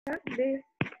We're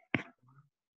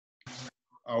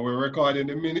recording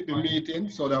the meeting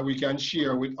so that we can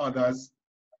share with others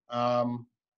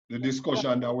the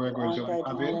discussion that we're going to be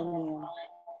having.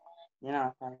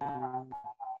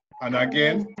 And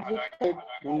again, yes,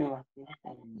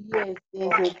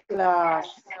 there's a class.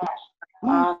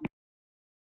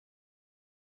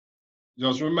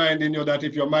 Just reminding you that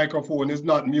if your microphone is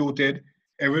not muted,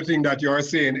 everything that you're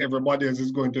saying, everybody else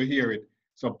is going to hear it.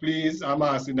 So please, I'm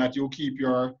asking that you keep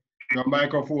your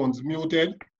microphones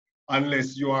muted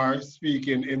unless you are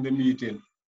speaking in the meeting.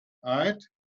 All right?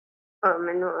 So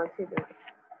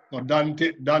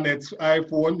Danette's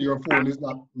iPhone, your phone is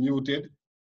not muted.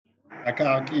 I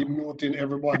can't keep muting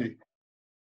everybody.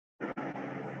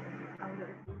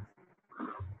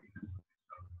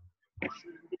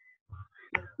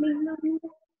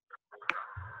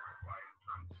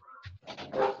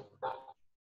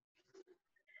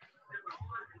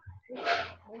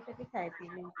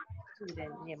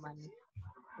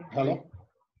 Hello?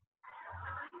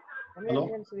 Hello?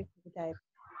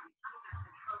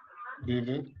 Good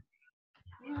evening.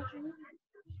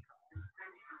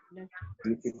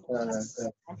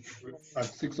 At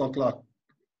 6 o'clock,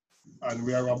 and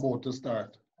we are about to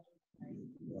start.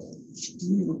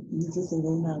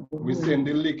 We send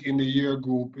the link in the year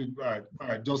group. All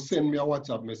right, just send me a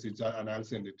WhatsApp message and I'll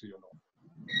send it to you now.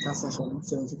 That's actually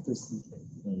 70%.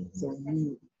 So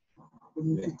we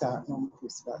need to start now.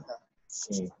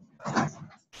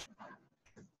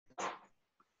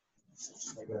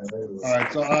 All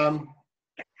right, so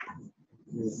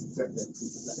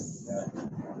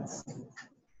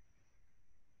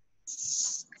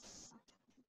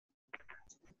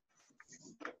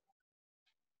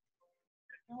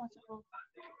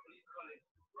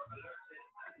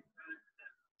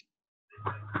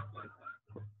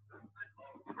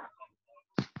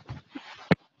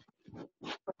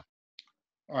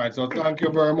all right, so thank you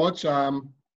very much.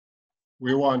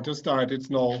 We want to start. It's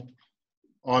now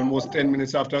almost 10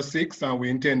 minutes after 6, and we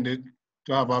intended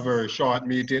to have a very short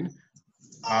meeting.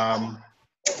 I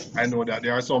know that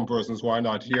there are some persons who are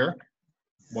not here,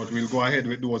 but we'll go ahead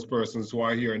with those persons who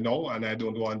are here now, and I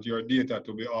don't want your data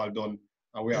to be all done,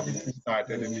 and we haven't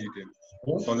started the meeting.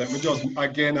 So let me just,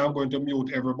 again, I'm going to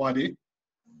mute everybody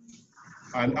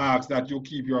and ask that you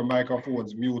keep your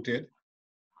microphones muted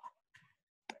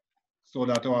so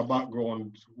that our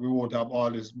background, we won't have all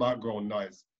this background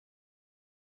noise.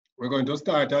 We're going to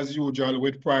start as usual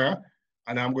with prayer,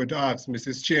 and I'm going to ask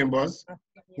Mrs. Chambers,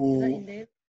 who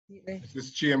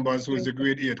is the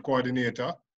grade 8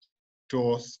 coordinator,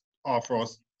 to offer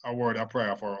us a word of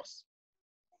prayer for us.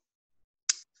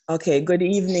 Okay, good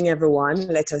evening, everyone.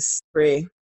 Let us pray.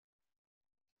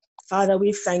 Father,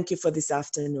 we thank you for this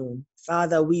afternoon.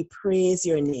 Father, we praise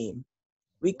your name.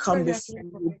 We come before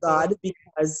you, God,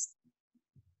 because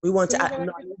we want to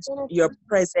acknowledge your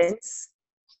presence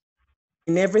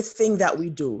in everything that we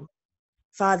do.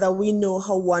 Father, we know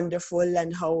how wonderful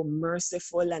and how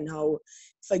merciful and how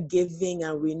forgiving,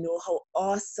 and we know how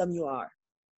awesome you are.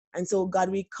 And so, God,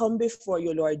 we come before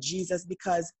you, Lord Jesus,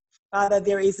 because, Father,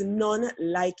 there is none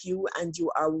like you, and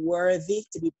you are worthy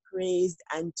to be praised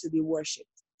and to be worshipped.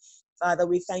 Father,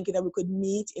 we thank you that we could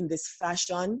meet in this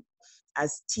fashion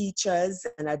as teachers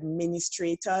and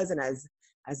administrators and as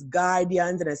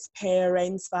guardians and as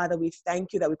parents. Father, we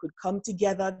thank you that we could come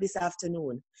together this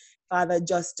afternoon, Father,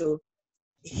 just to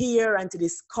hear and to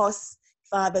discuss,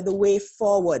 Father, the way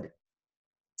forward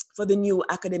for the new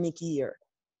academic year.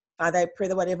 Father, I pray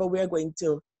that whatever we're going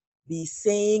to be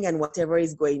saying and whatever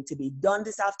is going to be done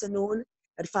this afternoon,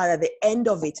 that, Father, at the end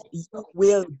of it, you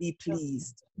will be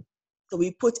pleased. So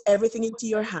we put everything into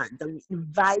your hands and we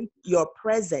invite your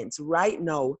presence right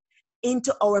now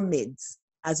into our midst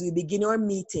as we begin our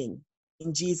meeting.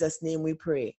 In Jesus' name we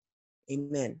pray.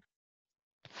 Amen.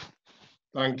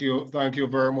 Thank you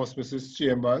very much, Mrs.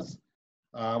 Chambers,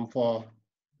 for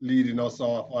leading us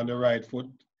off on the right foot.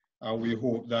 And we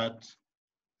hope that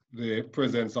the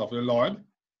presence of the Lord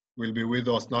will be with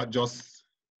us, not just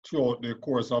throughout the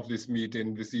course of this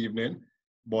meeting this evening,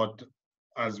 but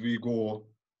as we go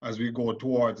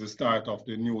towards the start of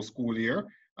the new school year,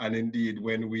 and indeed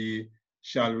when we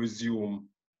shall resume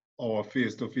our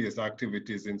face-to-face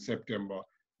activities in September.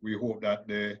 We hope that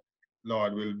the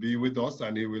Lord will be with us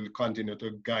and he will continue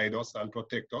to guide us and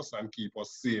protect us and keep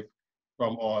us safe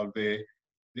from all the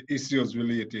issues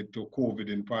related to COVID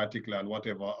in particular and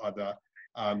whatever other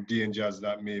dangers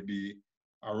that may be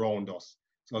around us.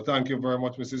 So thank you very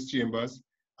much, Mrs. Chambers.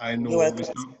 I know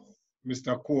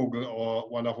Mr. Kogel, or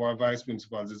one of our vice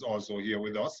principals, is also here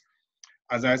with us.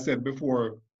 As I said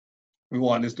before, we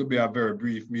want this to be a very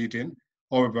brief meeting.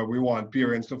 However, we want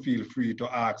parents to feel free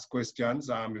to ask questions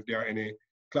if there are any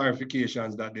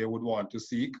clarifications that they would want to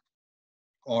seek,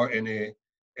 or any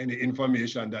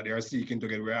information that they are seeking to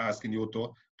get. We're asking you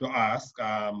to ask.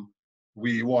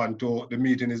 The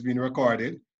meeting is being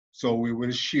recorded, so we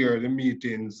will share the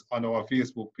meetings on our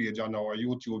Facebook page, on our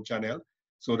YouTube channel,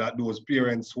 so that those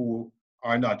parents who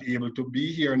are not able to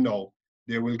be here now,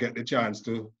 they will get the chance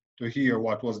to hear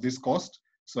what was discussed.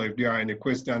 So if there are any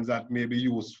questions that may be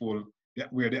useful,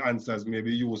 where the answers may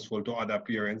be useful to other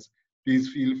parents, please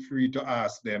feel free to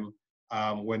ask them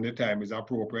when the time is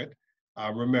appropriate.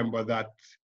 Remember that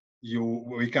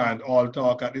we can't all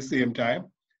talk at the same time.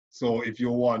 So if you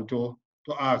want to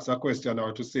ask a question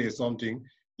or to say something,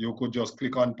 you could just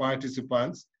click on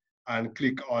participants and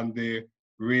click on the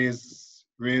raise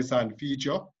hand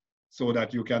feature so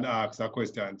that you can ask a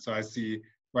question. So I see,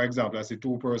 for example, I see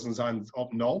 2 persons' hands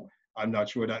up now. I'm not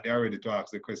sure that they're ready to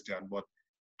ask the question, but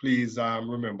please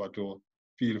remember to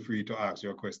feel free to ask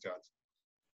your questions.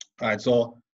 All right,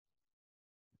 so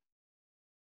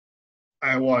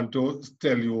I want to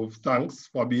tell you thanks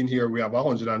for being here. We have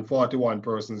 141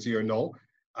 persons here now.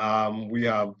 We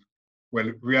have,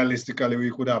 well, realistically,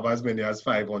 we could have as many as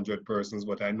 500 persons,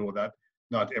 but I know that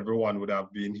not everyone would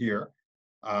have been here.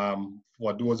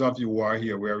 For those of you who are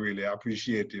here, we're really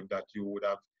appreciative that you would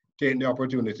have taken the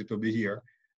opportunity to be here.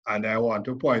 And I want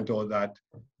to point out that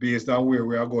based on where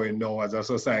we are going now as a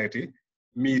society,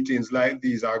 meetings like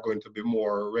these are going to be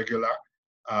more regular.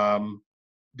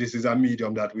 This is a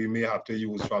medium that we may have to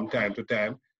use from time to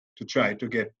time to try to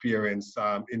get parents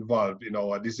involved in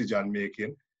our decision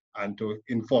making and to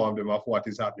inform them of what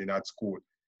is happening at school.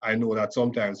 I know that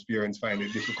sometimes parents find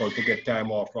it difficult to get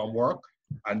time off from work,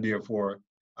 and therefore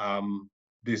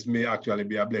this may actually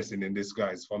be a blessing in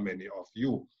disguise for many of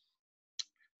you.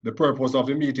 The purpose of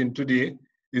the meeting today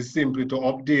is simply to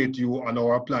update you on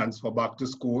our plans for back to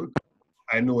school.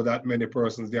 I know that many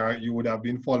persons there, you would have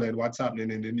been following what's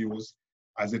happening in the news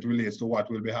as it relates to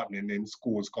what will be happening in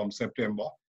schools come September.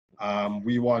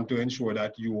 We want to ensure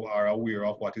that you are aware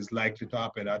of what is likely to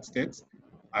happen at STETHS,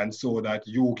 and so that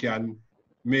you can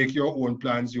make your own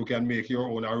plans, you can make your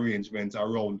own arrangements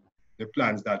around the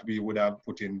plans that we would have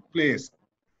put in place.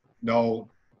 Now,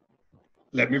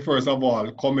 let me first of all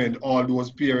commend all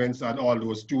those parents and all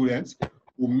those students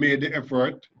who made the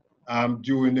effort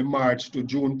during the March to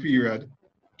June period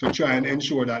to try and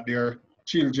ensure that their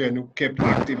children kept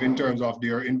active in terms of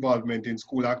their involvement in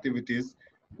school activities,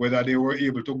 whether they were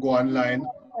able to go online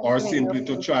or simply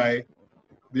to try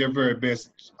their very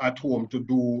best at home to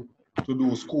do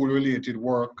school-related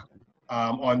work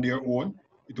on their own.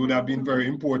 It would have been very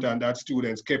important that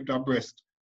students kept abreast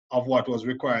of what was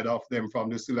required of them from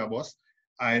the syllabus.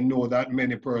 I know that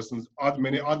many persons,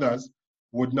 many others,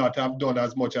 would not have done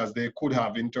as much as they could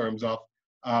have in terms of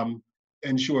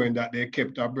ensuring that they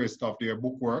kept abreast of their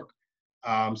bookwork.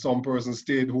 Some persons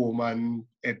stayed home and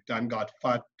ate and got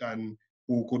fat, and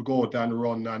who could go out and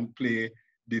run and play,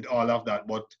 did all of that.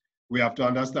 But we have to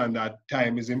understand that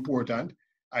time is important,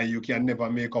 and you can never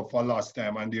make up for lost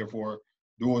time. And therefore,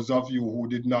 those of you who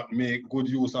did not make good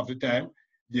use of the time,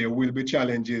 there will be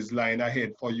challenges lying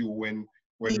ahead for you when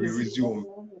we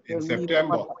resume in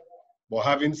September. But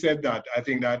having said that, I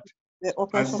think that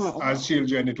as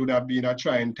children, it would have been a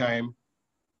trying time.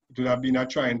 It would have been a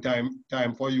trying time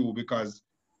for you, because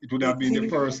it would have been the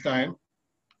first time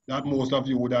that most of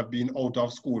you would have been out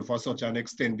of school for such an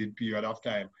extended period of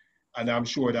time. And I'm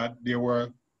sure that there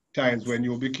were times when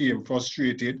you became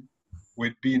frustrated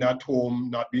with being at home,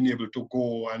 not being able to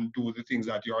go and do the things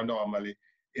that you are normally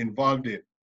involved in.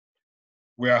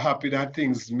 We are happy that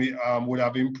things would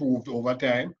have improved over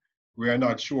time. We are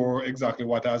not sure exactly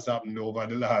what has happened over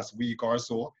the last week or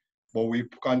so, but we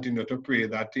continue to pray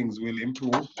that things will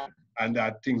improve and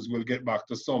that things will get back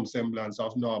to some semblance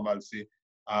of normalcy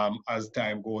as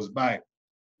time goes by.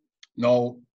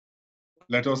 Now,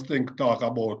 let us talk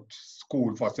about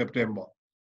school for September.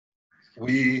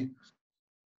 We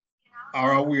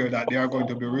are aware that there are going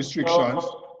to be restrictions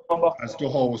as to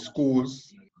how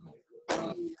schools,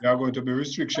 there are going to be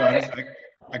restrictions.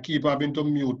 I keep having to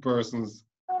mute persons.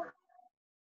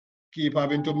 Keep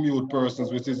having to mute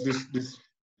persons, which is this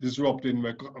disrupting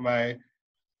my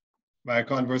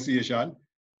conversation.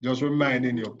 Just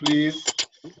reminding you, please.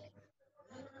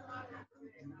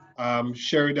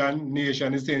 Sheridan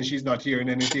Nation is saying she's not hearing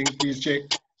anything. Please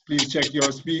check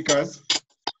your speakers.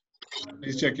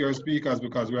 Please check your speakers,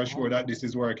 because we are sure that this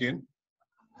is working.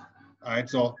 All right,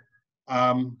 so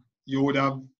you would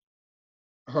have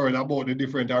heard about the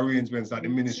different arrangements that the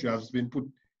ministry has been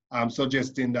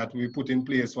suggesting that we put in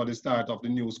place for the start of the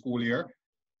new school year.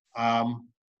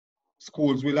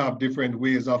 schools will have different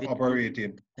ways of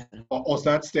operating. For us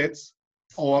at STETHS,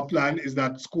 our plan is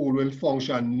that school will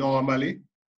function normally,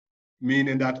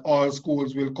 meaning that all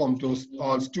schools will come to,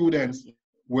 all students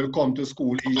will come to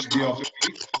school each day of the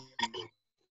week.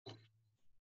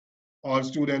 All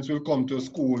students will come to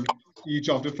school each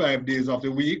of the 5 days of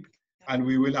the week, and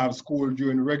we will have school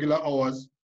during regular hours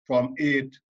from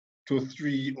 8 to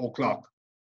 3 o'clock.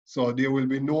 So there will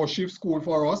be no shift school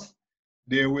for us.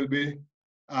 There will be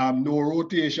no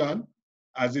rotation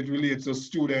as it relates to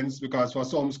students, because for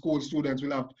some school, students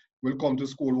will come to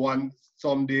school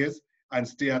some days and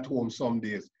stay at home some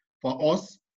days. For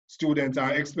us, students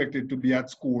are expected to be at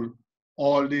school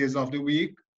all days of the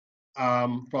week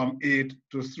from 8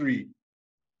 to 3.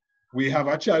 We have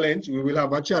a challenge. We will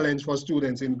have a challenge for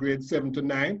students in grades 7 to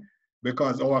 9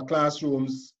 because our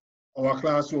classrooms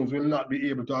will not be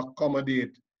able to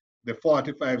accommodate the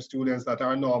 45 students that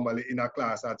are normally in a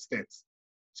class at STETHS.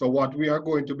 So what we are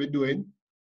going to be doing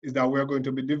is that we're going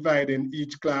to be dividing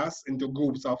each class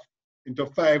into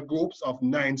 5 groups of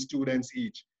 9 students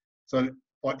each. So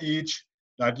for each,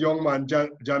 that young man,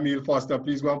 Jamil Foster,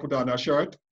 please go and put on a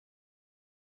shirt.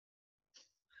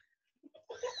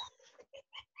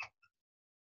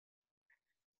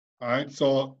 All right,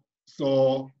 so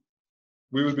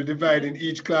we will be dividing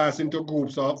each class into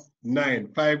groups of 9,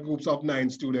 5 groups of 9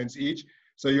 students each.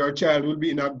 So your child will be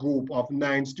in a group of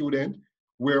 9 students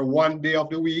where one day of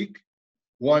the week,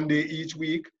 one day each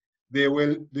week, they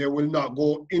will not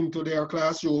go into their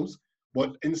classrooms,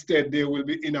 but instead they will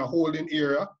be in a holding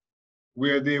area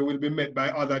where they will be met by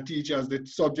other teachers. The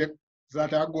subjects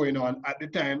that are going on at the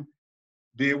time,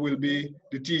 the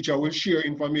teacher will share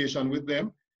information with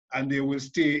them, and they will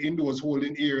stay in those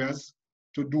holding areas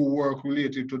to do work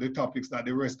related to the topics that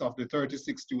the rest of the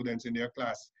 36 students in their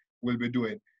class will be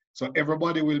doing. So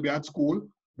everybody will be at school,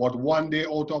 but one day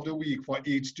out of the week for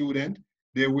each student,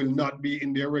 they will not be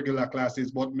in their regular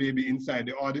classes, but maybe inside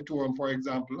the auditorium, for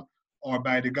example, or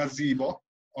by the gazebo,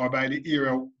 or by the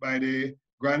area, by the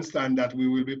grandstand that we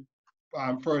will be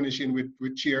furnishing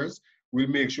with chairs. We'll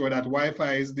make sure that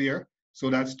Wi-Fi is there so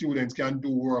that students can do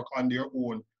work on their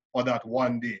own for that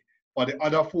one day. For the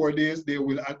other 4 days, they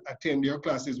will attend their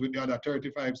classes with the other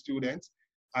 35 students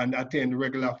and attend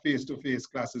regular face-to-face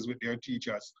classes with their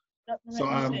teachers. So,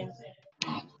 so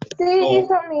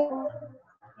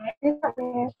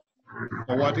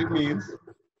what it means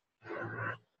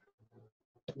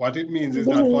is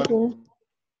that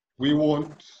we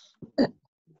won't,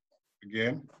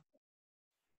 again,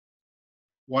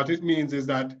 what it means is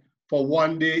that for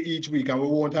one day each week, and we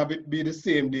won't have it be the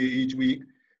same day each week.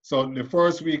 So the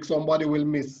first week, somebody will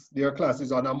miss their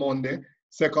classes on a Monday,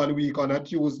 second week on a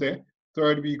Tuesday,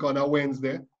 third week on a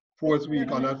Wednesday, fourth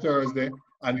week on a Thursday,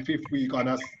 and fifth week on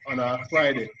a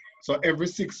Friday. So every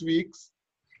 6 weeks,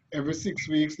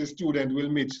 the student will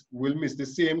miss the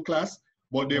same class,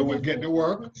 but they will get the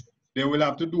work. They will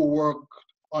have to do work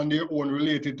on their own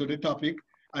related to the topic,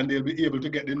 and they'll be able to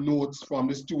get the notes from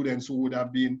the students who would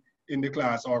have been in the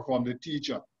class or from the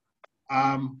teacher.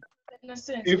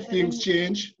 If things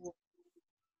change,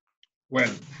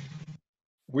 well,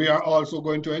 we are also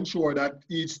going to ensure that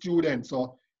each student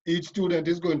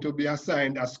is going to be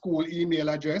assigned a school email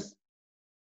address,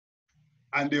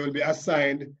 and they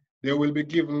will be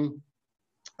given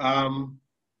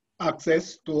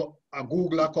access to a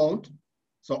Google account.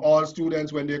 So all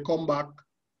students, when they come back,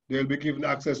 they'll be given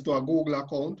access to a Google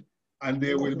account, and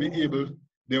they will be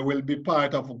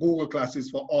part of Google classes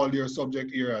for all their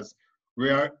subject areas. We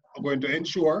are going to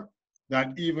ensure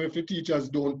that even if the teachers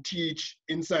don't teach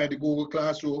inside the Google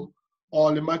Classroom,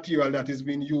 all the material that is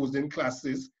being used in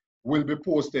classes will be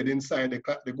posted inside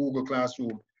the Google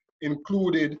Classroom,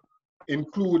 including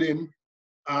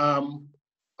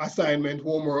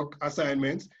homework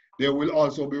assignments. They will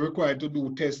also be required to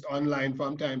do tests online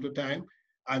from time to time,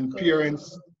 and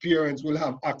parents will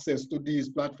have access to these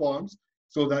platforms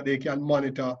so that they can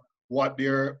monitor what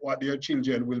their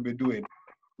children will be doing.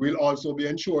 We'll also be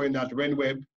ensuring that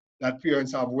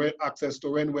parents have access to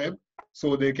RenWeb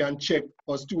so they can check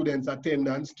for students'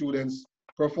 attendance, students'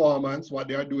 performance, what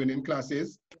they are doing in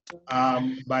classes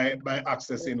by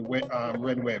accessing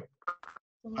RenWeb.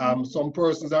 Some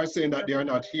persons are saying that they are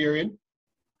not hearing.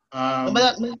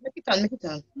 Make it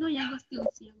on. No, you still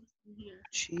here.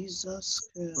 Jesus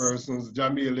Christ. Persons,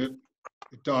 Jamil,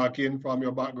 talking from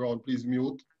your background, please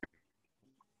mute.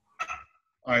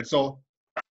 All right, so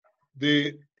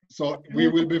we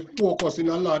will be focusing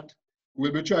a lot.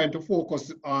 We'll be trying to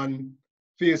focus on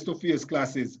face-to-face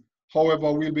classes.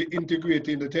 However, we'll be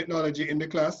integrating the technology in the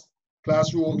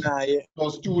classrooms. So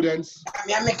students.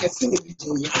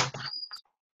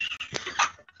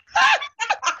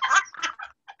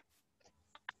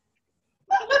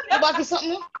 talking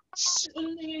something?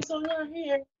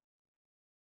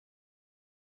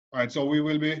 All right, so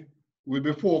we'll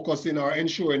be focusing or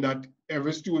ensuring that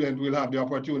every student will have the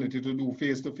opportunity to do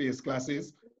face-to-face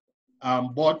classes.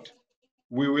 But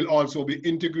we will also be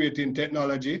integrating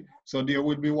technology. So there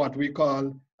will be what we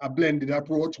call a blended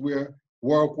approach where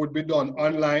work would be done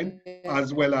online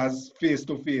as well as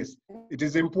face-to-face. It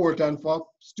is important for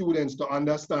students to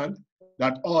understand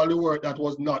that all the work that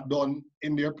was not done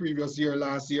in their previous year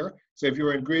last year, so if you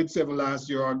were in grade 7 last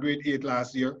year or grade 8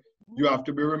 last year, you have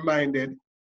to be reminded,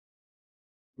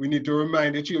 we need to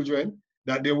remind the children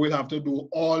that they will have to do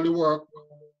all the work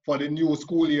for the new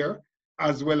school year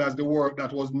as well as the work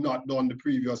that was not done the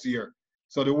previous year.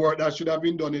 So the work that should have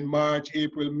been done in March,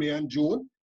 April, May, and June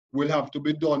will have to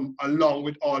be done along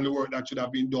with all the work that should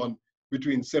have been done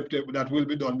between September, that will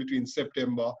be done between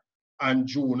September and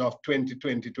June of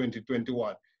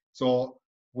 2020-2021. So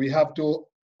we have to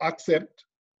accept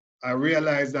and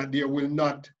realize that there will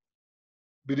not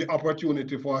be the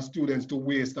opportunity for our students to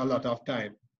waste a lot of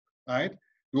time, right?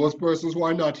 Those persons who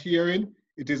are not hearing,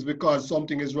 it is because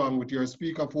something is wrong with your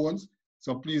speaker phones.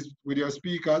 So please, with your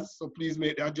speakers, so please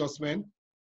make the adjustment.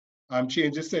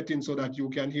 Change the setting so that you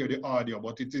can hear the audio,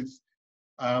 but it is,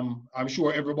 I'm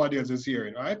sure everybody else is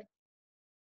hearing, right?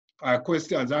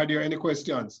 Questions, are there any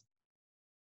questions?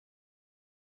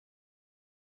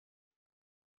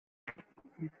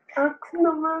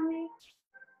 No, mommy.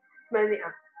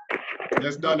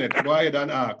 Yes, done it. Go ahead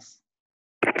and ask.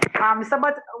 So,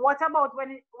 but what about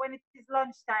when it is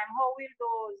lunchtime? How will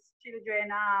those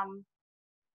children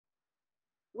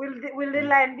will the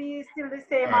line be still the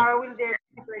same, Right. or will there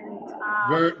be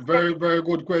different? Very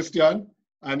good question,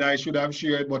 and I should have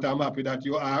shared, but I'm happy that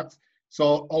you asked.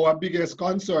 So our biggest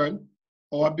concern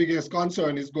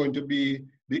is going to be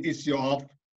the issue of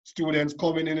students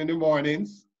coming in the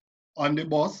mornings on the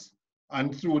bus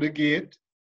and through the gate,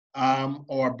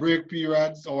 our break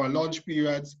periods, our lunch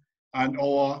periods, and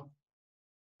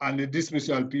the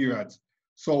dismissal periods.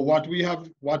 So what we are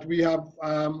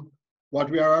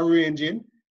arranging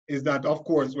is that, of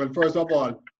course, well, first of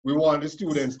all, we want the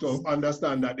students to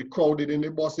understand that the crowded in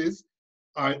the buses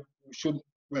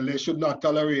they should not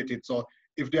tolerate it. So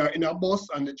if they are in a bus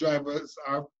and the drivers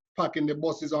are packing the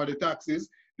buses or the taxis,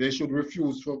 they should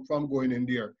refuse from going in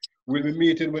there. We'll be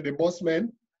meeting with the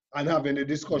busmen and having a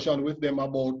discussion with them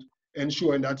about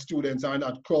ensuring that students are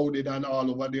not crowded and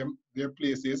all over their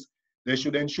places. They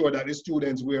should ensure that the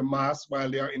students wear masks while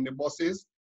they are in the buses.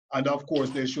 And of course,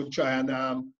 they should try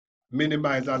and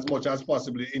minimize as much as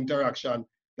possible the interaction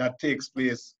that takes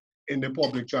place in the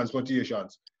public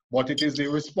transportations. But it is the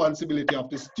responsibility of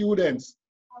the students,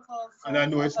 and I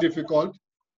know it's difficult,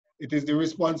 it is the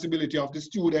responsibility of the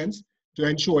students to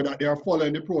ensure that they are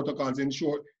following the protocols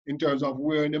in terms of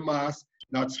wearing the mask,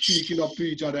 not speaking up to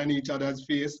each other in each other's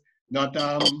face, not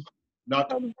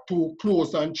too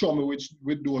close and chummy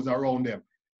with those around them.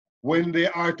 When they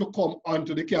are to come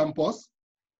onto the campus,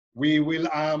 we will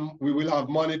have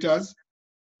monitors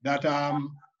that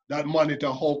monitor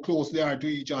how close they are to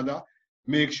each other,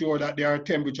 make sure that their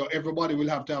temperature, everybody will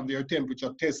have to have their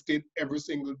temperature tested every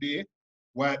single day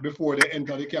before they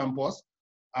enter the campus.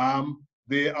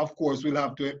 They, of course, will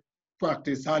have to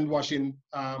practice hand washing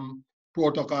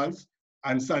protocols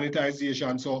and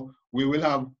sanitization. So we will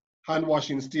have hand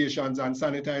washing stations and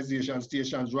sanitization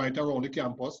stations right around the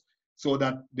campus so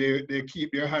that they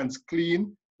keep their hands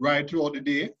clean right throughout the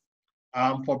day.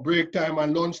 For break time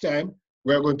and lunchtime,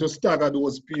 we're going to stagger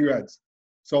those periods.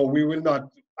 So we will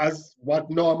not, as what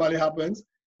normally happens,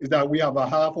 is that we have a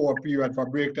half-hour period for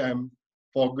break time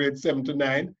for grades 7 to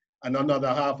 9 and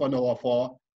another half an hour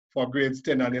for grades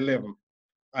 10 and 11.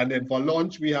 And then for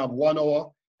lunch, we have 1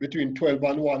 hour between 12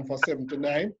 and 1 for 7 to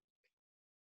 9.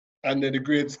 And then the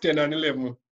grades 10 and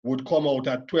 11 would come out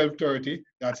at 12:30.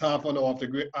 That's half an hour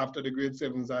after the grade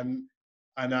 7s and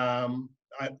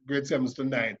grade 7s to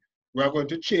 9. We are going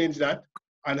to change that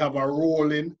and have a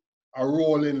rolling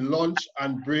lunch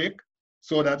and break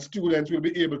so that students will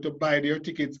be able to buy their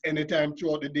tickets anytime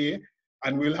throughout the day,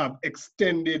 and we'll have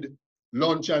extended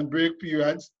lunch and break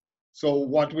periods. So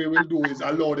what we will do is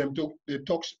allow them to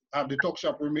have the tuck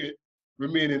shop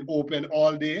remaining open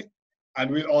all day, and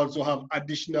we'll also have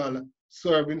additional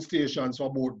serving stations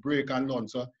for both break and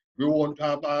lunch. So we won't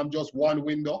have just one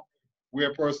window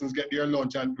where persons get their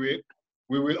lunch and break.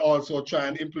 We will also try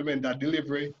and implement a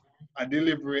delivery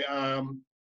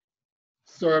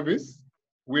service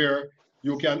where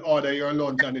you can order your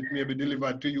lunch and it may be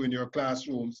delivered to you in your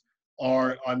classrooms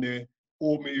or on the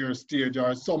open air stage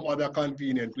or some other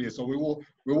convenient place. So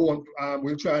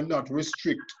we'll try and not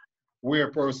restrict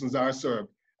where persons are served.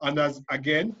 And as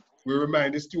again, We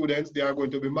remind the students there are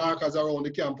going to be markers around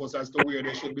the campus as to where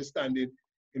they should be standing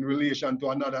in relation to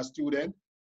another student.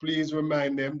 Please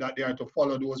remind them that they are to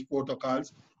follow those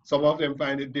protocols. Some of them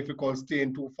find it difficult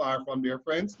staying too far from their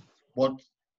friends, but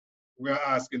we are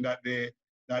asking that they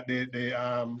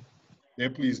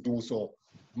please do so.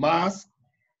 Mask,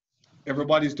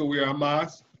 everybody's to wear a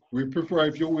mask. We prefer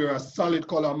if you wear a solid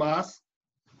color mask.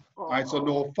 All right, so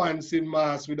no fancy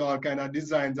masks with all kind of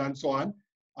designs and so on.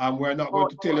 We're not going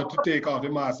to tell you to take off the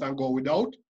mask and go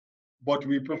without, but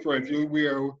we prefer if you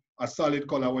wear a solid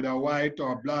color, whether white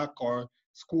or black or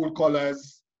school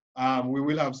colors. We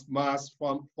will have masks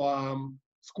from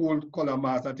school color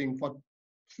masks, I think for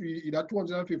either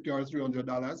 $250 or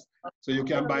 $300. So you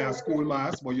can buy a school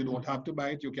mask, but you don't have to buy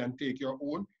it. You can take your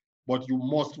own, but you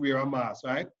must wear a mask,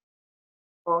 right?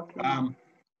 Okay.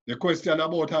 The question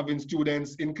about having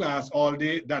students in class all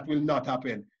day, that will not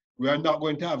happen. We are not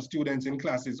going to have students in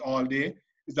classes all day.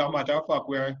 As a matter of fact,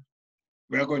 we're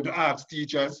going to ask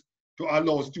teachers to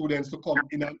allow students to come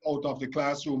in and out of the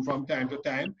classroom from time to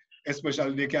time,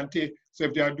 especially they can take, so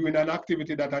if they are doing an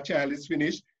activity that a child is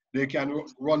finished, they can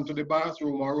run to the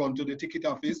bathroom or run to the ticket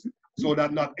office, so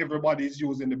that not everybody is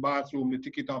using the bathroom, the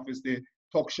ticket office, the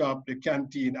tuck shop, the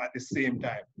canteen at the same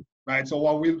time, right? So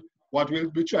what we'll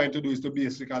be trying to do is to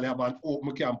basically have an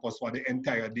open campus for the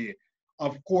entire day.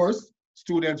 Of course,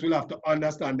 students will have to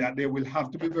understand that they will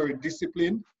have to be very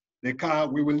disciplined.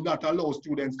 We will not allow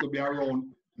students to be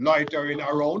around, loitering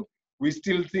around. We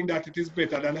still think that it is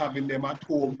better than having them at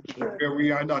home where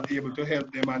we are not able to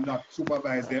help them and not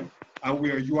supervise them, and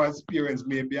where you as parents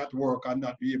may be at work and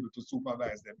not be able to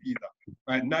supervise them either.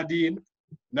 Right,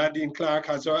 Nadine Clark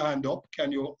has her hand up.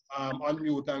 Can you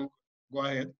unmute and go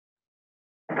ahead?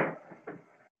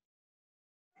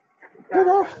 Good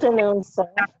afternoon, sir.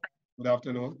 Good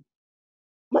afternoon.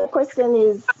 My question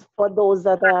is for those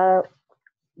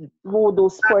who do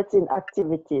sporting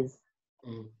activities.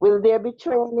 Will there be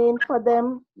training for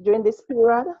them during this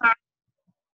period?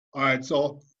 All right,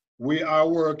 so we are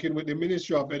working with the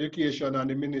Ministry of Education and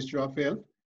the Ministry of Health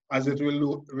as it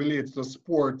relates to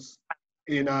sports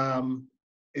in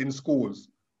schools.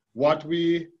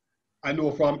 I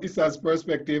know from ISA's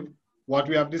perspective, what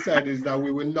we have decided is that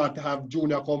we will not have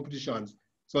junior competitions.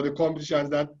 So the competitions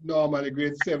that normally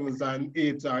grade 7s and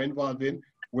 8s are involved in,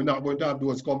 we're not going to have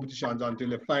those competitions until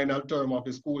the final term of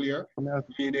the school year,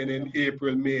 meaning in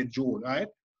April, May, June, right?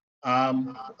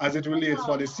 As it relates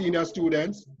for the senior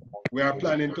students, we are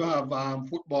planning to have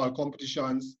football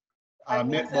competitions,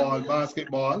 netball,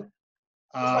 basketball,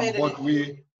 but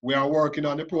we are working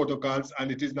on the protocols, and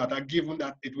it is not a given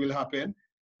that it will happen,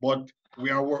 but we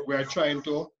are trying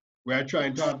to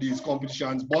have these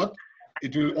competitions, but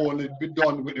it will only be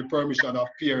done with the permission of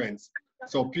parents.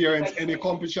 So parents, any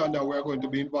competition that we're going to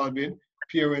be involved in,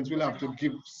 parents will have to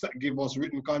give us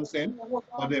written consent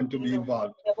for them to be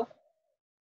involved. All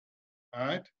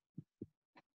right.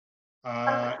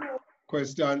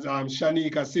 Questions?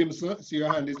 Shanika Simpson, see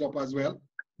your hand is up as well.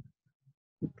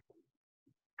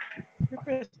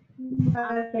 Okay,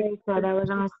 so that was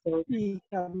a mistake.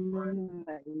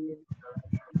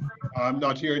 I'm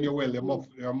not hearing you well.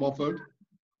 You're muffled.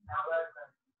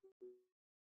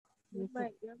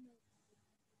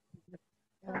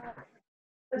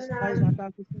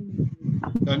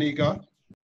 Danica?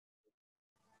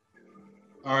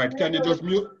 All right, can you just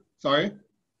mute? Sorry? It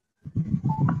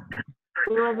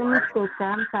was a mistake, sir.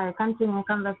 I'm sorry. Continue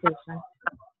conversation.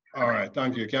 All right,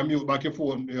 thank you. Can you mute back your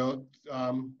phone?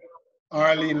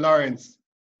 Arlene Lawrence.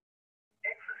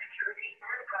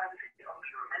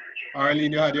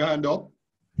 Arlene, you had your hand up?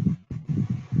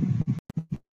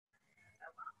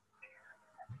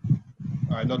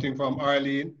 All right, nothing from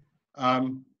Arlene.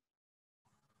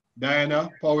 Diana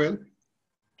Powell.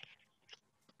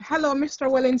 Hello, Mr.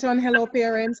 Wellington. Hello,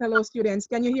 parents. Hello, students.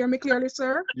 Can you hear me clearly,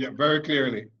 sir? Yeah, very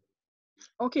clearly.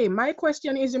 Okay, my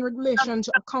question is in relation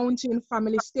to accounting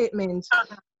family statement.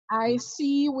 I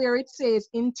see where it says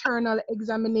internal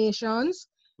examinations,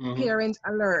 parent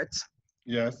alert.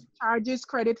 Yes. Charges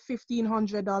credit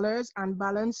 $1,500 and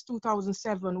balance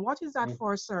 $2,007. What is that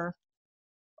for, sir?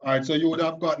 All right, so you would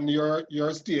have gotten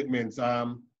your statements.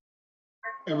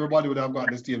 Everybody would have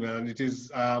gotten a statement, and it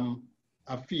is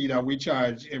a fee that we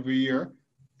charge every year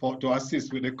to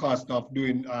assist with the cost of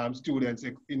doing students'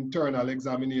 internal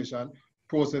examination,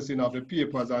 processing of the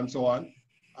papers and so on.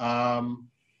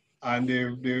 And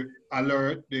the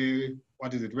alert,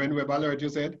 what is it, RenWeb alert you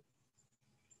said?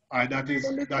 That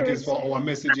is for our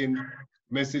messaging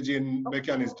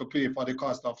mechanism to pay for the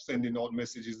cost of sending out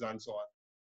messages and so on.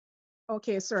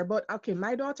 Okay, sir, but okay,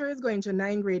 my daughter is going to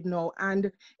 9th grade now,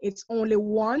 and it's only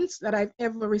once that I've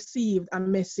ever received a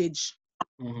message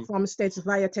from STETHS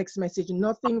via text message.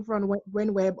 Nothing from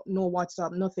WenWeb, no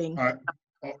WhatsApp, nothing. All right.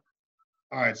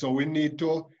 All right, so we need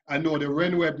to, I know the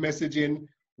WenWeb messaging,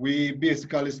 we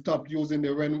basically stopped using the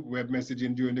WenWeb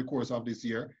messaging during the course of this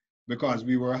year because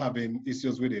we were having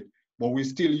issues with it. But we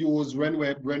still use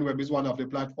WenWeb. WenWeb is one of the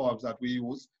platforms that we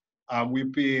use. We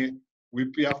pay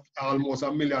almost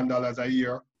 $1 million a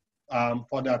year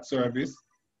for that service.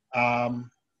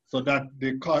 So that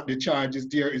the charge is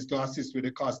there is to assist with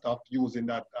the cost of using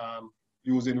that,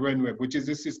 using WenWeb, which is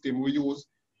the system we use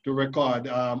to record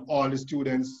all the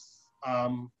students'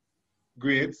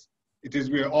 grades. It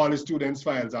is where all the students'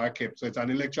 files are kept. So it's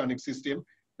an electronic system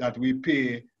that we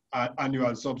pay an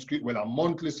annual subscription, well, a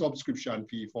monthly subscription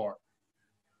fee for.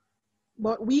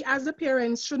 But we as the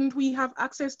parents, shouldn't we have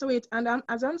access to it? And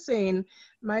as I'm saying,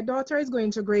 my daughter is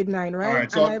going to grade 9,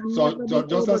 right? All right, so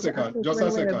just a second. Just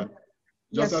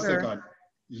a second.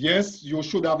 Yes, you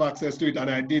should have access to it, and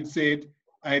I did say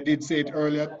it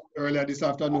earlier this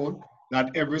afternoon that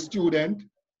every student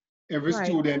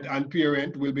and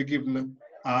parent will be given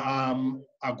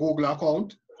a Google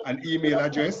account, an email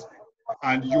address,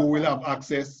 and you will have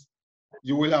access.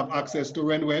 You will have access to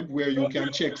WenWeb where you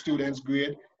can check students'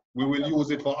 grade. We will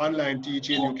use it for online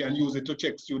teaching. You can use it to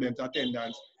check students'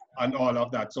 attendance and all of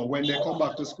that. So when they come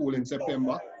back to school in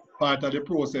September, part of the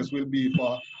process will be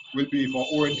for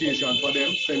orientation for them,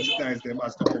 sensitize them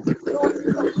as to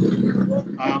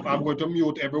how. I'm going to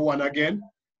mute everyone again.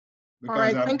 All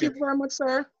right, thank you very much,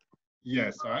 sir.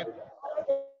 Yes, all right.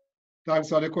 Thanks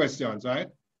for the questions, all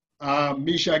right.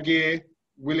 Misha Gay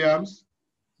Williams,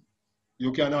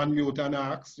 you can unmute and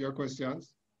ask your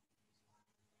questions.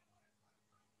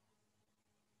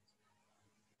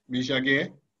 Misha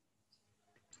Gay.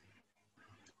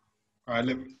 All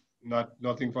right,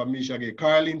 nothing from Misha Gay.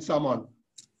 Caroline Salmon.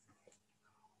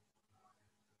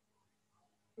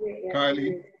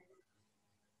 Carly.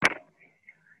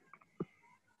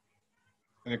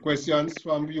 Any questions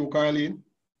from you, Caroline?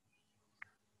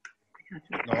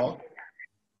 No?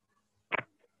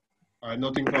 All right,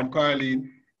 nothing from Caroline.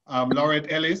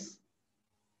 Laurette Ellis.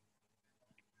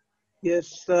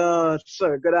 Yes, sir.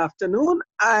 Good afternoon.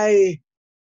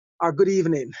 Or good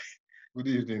evening. Good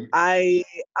evening. I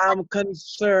am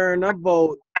concerned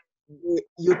about,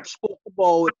 you spoke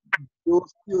about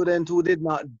those students who did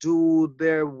not do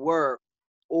their work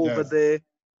over the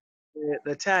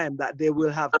time that they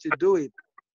will have to do it.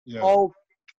 Yes.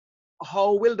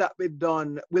 How will that be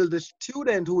done? Will the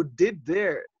student who did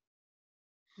there,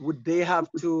 would they have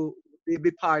to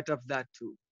be part of that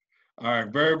too? All right,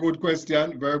 very good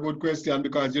question. Very good question,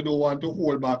 because you don't want to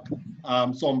hold back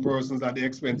some persons at the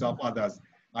expense of others.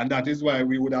 And that is why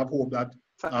we would have hoped that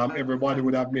everybody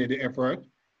would have made the effort.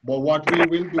 But what we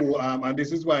will do, and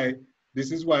this is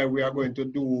why we are going to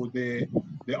do the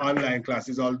online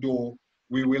classes, although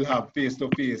we will have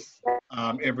face-to-face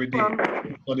every day.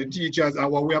 So the teachers,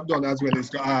 and what we have done as well is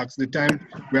to ask the time,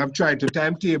 we have tried to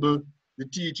timetable the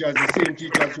teachers, the same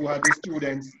teachers who had the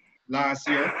students last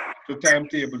year, to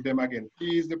timetable them again.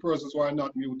 Please, the persons who are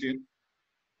not muted.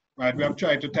 Right, we have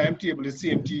tried to timetable the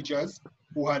same teachers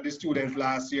who had the students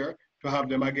last year to have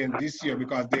them again this year,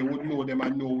 because they would know them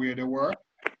and know where they were.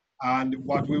 And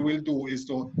what we will do is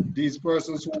to, these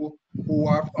persons who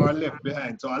are left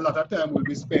behind. So a lot of time will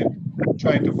be spent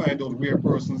trying to find out where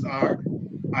persons are,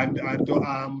 and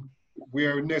to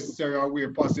where necessary or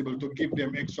where possible to give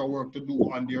them extra work to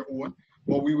do on their own.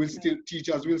 But we will still,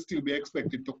 teachers will still be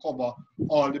expected to cover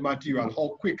all the material.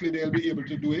 How quickly they'll be able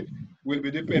to do it will be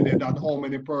dependent on how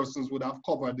many persons would have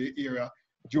covered the area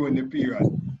during the period,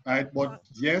 right? But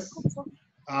yes,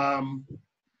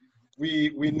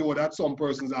 we know that some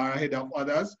persons are ahead of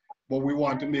others, but we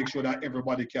want to make sure that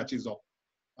everybody catches up,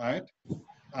 right?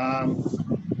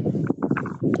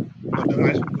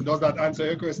 Does that answer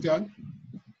your question?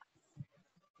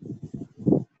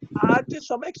 To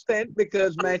some extent,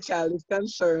 because my child is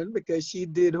concerned, because she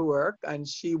did work and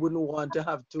she wouldn't want to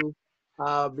have to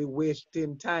be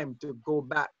wasting time to go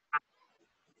back.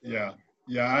 Yeah,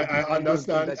 I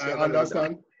understand.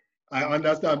 I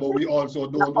understand, but we also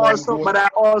don't want to. But I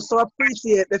also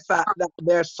appreciate the fact that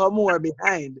there's somewhere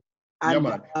behind,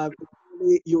 and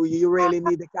you really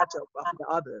need to catch up with the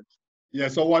others. Yeah.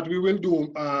 So what we will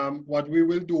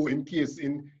do, in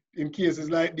cases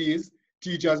like these,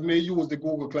 teachers may use the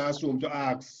Google Classroom to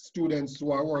ask students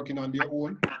who are working on their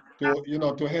own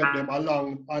to help them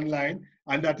along online,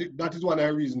 and that is one of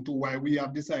the reasons too why we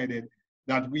have decided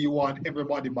that we want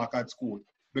everybody back at school,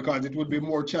 because it would be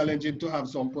more challenging to have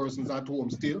some persons at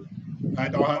home still,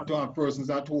 right? Or to have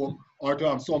persons at home, or to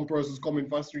have some persons coming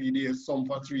for 3 days, some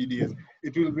for 3 days.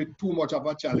 It will be too much of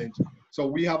a challenge. So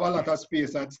we have a lot of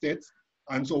space at STETHS,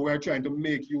 And so we're trying to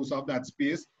make use of that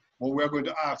space, but we're going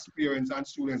to ask parents and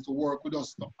students to work with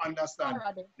us to understand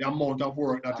the amount of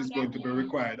work that is going to be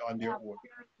required on their own.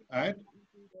 All right?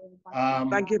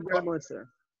 Thank you very much, sir.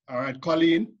 All right,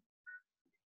 Colleen.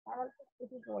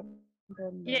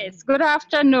 Yes, good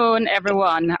afternoon,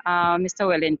 everyone, Mr.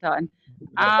 Wellington.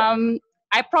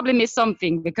 I probably missed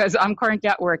something because I'm currently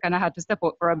at work and I had to step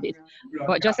out for a bit.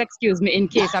 But just excuse me in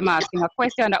case I'm asking a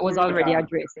question that was already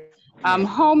addressed.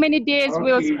 How many days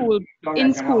will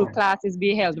in-school classes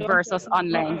be held versus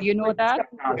online? Do you know that?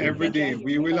 Every day.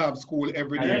 We will have school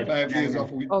every day, 5 days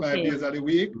of week, 5 days of the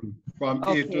week from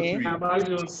 8 to 3.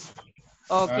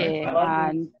 Okay, right?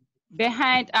 and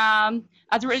behind,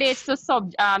 as it relates to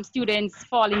students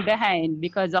falling behind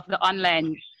because of the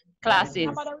online classes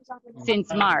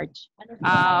since March,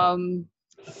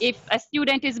 if a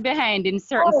student is behind in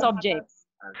certain subjects,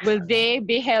 will they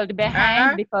be held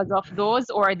behind because of those,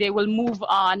 or they will move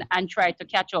on and try to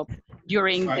catch up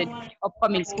during the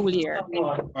upcoming school year?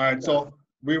 All right, so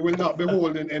we will not be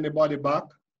holding anybody back.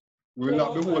 We will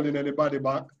not be holding anybody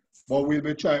back, but we'll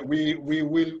be trying.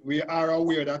 We are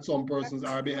aware that some persons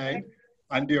are behind,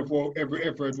 and therefore every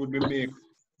effort would be made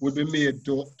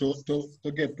to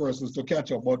get persons to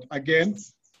catch up. But again,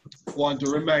 want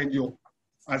to remind you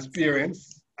as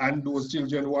parents and those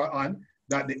children who are on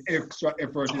that the extra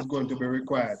effort is going to be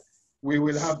required. We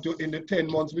will have to, in the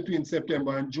 10 months between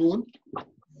September and June,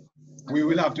 we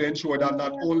will have to ensure that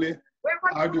not only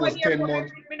are those 10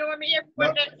 months,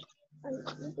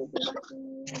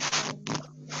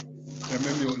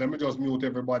 let me just mute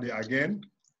everybody again.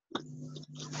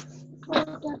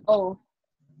 Oh.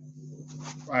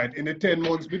 Right, in the 10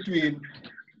 months between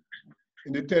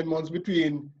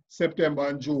September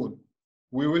and June,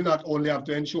 we will not only have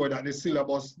to ensure that the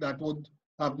syllabus that would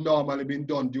have normally been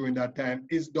done during that time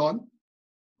is done,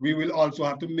 we will also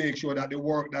have to make sure that the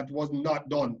work that was not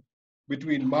done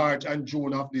between March and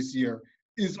June of this year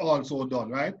is also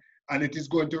done, right? And it is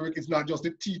going to, it's not just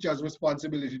the teacher's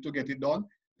responsibility to get it done,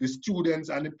 the students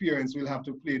and the parents will have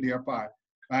to play their part,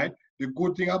 right? The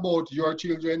good thing about your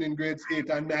children in grades 8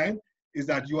 and 9 is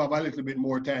that you have a little bit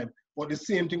more time. But the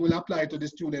same thing will apply to the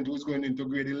student who is going into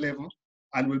grade 11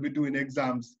 and will be doing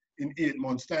exams in 8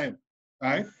 months' time,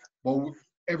 right? But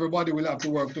everybody will have to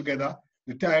work together.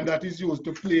 The time that is used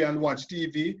to play and watch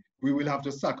TV, we will have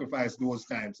to sacrifice those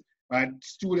times, right?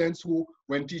 Students who,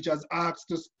 when teachers ask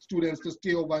the students to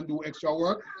stay over and do extra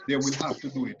work, they will have to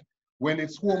do it. When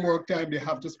it's homework time, they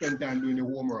have to spend time doing the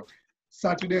homework.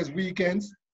 Saturdays,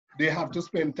 weekends, they have to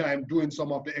spend time doing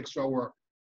some of the extra work,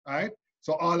 right?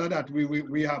 So all of that,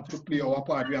 we have to play our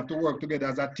part. We have to work together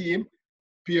as a team.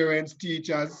 Parents,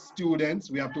 teachers, students,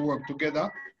 we have to work together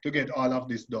to get all of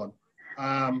this done.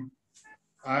 All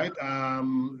right,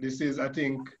 this is, I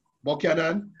think,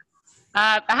 Buchanan.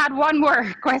 I had one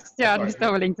more question,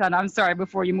 Mr. Wellington. I'm sorry,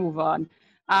 before you move on.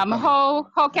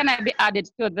 How can I be added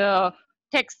to the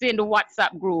texting the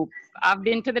WhatsApp group? I've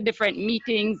been to the different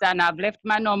meetings and I've left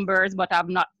my numbers, but I've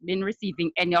not been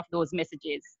receiving any of those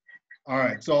messages. All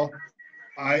right, so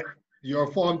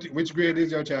your form, which grade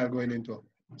is your child going into?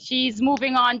 She's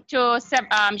moving on to,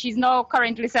 she's now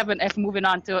currently 7F, moving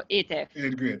on to 8F.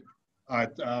 8th grade. All right,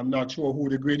 I'm not sure who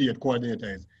the grade 8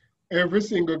 coordinator is. Every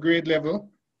single grade level,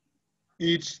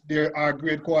 there are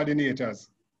grade coordinators.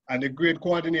 And the grade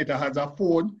coordinator has a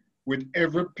phone with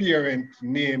every parent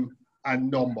name and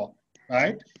number,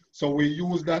 right? So we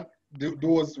use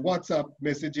those WhatsApp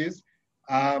messages.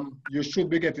 You should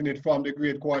be getting it from the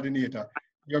grade coordinator.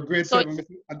 Your grade 7,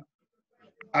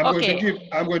 I'm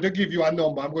going to give you a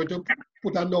number. I'm going to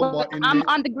put a number in. I'm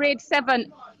on the grade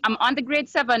 7. I'm on the grade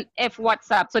 7F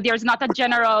WhatsApp. So there's not a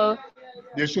general.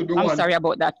 There should be I'm one. sorry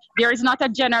about that. There is not a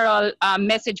general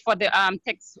message for the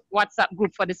text WhatsApp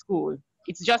group for the school.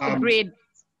 It's just a grade.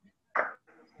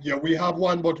 Yeah, we have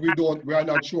one, but we are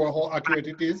not sure how accurate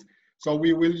it is. So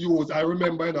we will use, I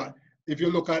remember that if you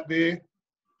look at the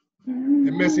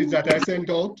message that I sent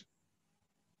out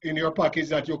in your package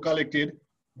that you collected,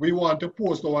 we want to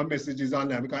post our messages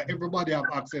online because everybody have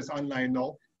access online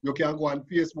now. You can go on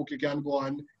Facebook, you can go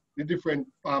on the different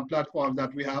platforms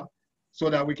that we have so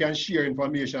that we can share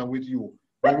information with you.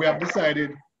 But we have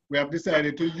decided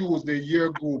to use the year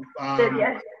group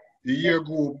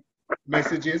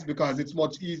messages because it's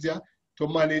much easier to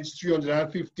manage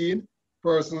 315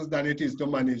 persons than it is to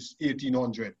manage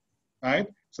 1,800, right?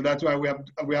 So that's why we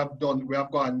have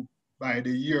gone by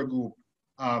the year group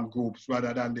groups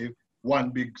rather than the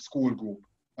one big school group,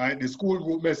 right? The school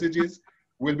group messages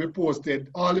will be posted,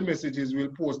 all the messages, we'll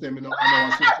post them on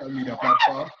our social media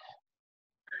platform.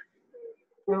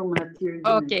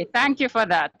 Okay, thank you for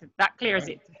that. That clears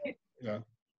it. Yeah.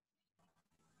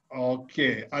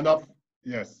 Okay, enough.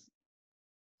 Yes.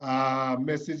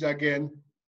 Message again.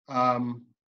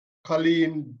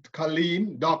 Colleen,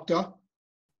 doctor.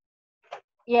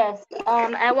 Yes,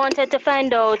 I wanted to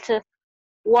find out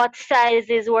what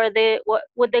sizes would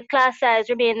the class size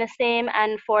remain the same,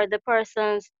 and for the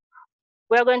persons,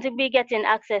 we're going to be getting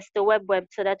access to web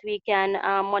so that we can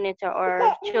monitor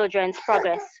our children's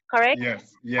progress, correct?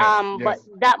 Yes, yes, But yes.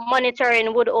 that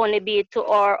monitoring would only be to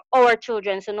our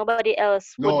children, so nobody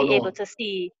else would be able to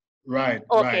see. Right,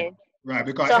 Okay. right.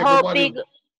 Because So how everybody, big?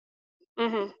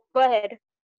 Go ahead.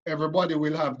 everybody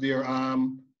will have their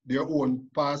own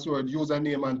password,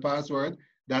 username and password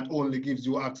that only gives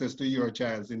you access to your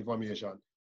child's information.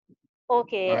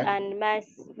 Okay, Right? and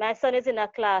my son is in a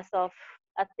class of,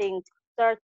 I think,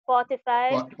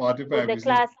 45. 45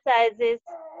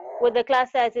 Would the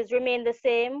class sizes remain the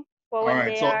same for when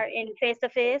they are in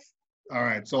face-to-face? All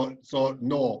right, so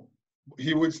no,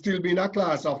 he will still be in a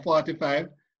class of 45,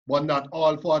 but not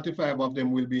all 45 of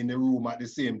them will be in the room at the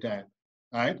same time,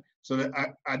 right? So that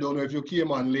I don't know if you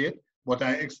came on late, but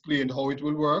I explained how it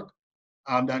will work,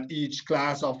 that each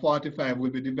class of 45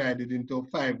 will be divided into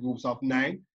 5 groups of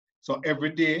 9. So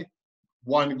every day,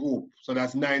 one group, so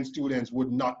that's 9 students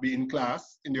would not be in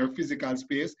class in their physical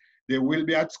space. They will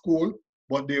be at school,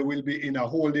 but they will be in a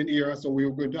holding area. So we're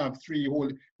going to have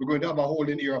we're going to have a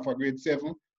holding area for grade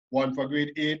 7, one for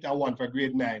grade 8, and one for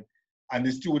grade 9. And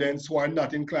the students who are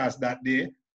not in class that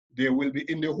day, they will be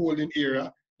in the holding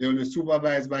area. They will be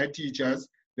supervised by teachers.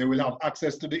 They will have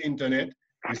access to the internet.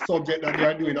 The subject that they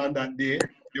are doing on that day,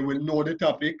 they will know the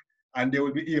topic, and they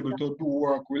will be able to do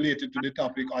work related to the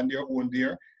topic on their own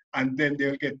there. And then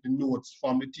they'll get the notes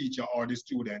from the teacher or the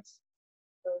students.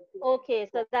 Okay,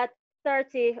 so that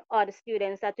 30 odd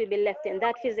students that will be left in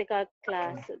that physical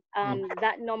class,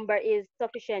 that number is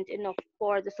sufficient enough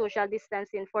for the social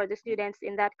distancing for the students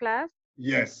in that class?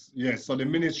 Yes, yes. So the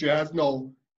ministry has now,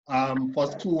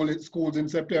 for schools in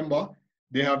September,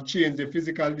 they have changed the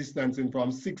physical distancing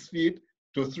from 6 feet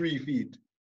to 3 feet.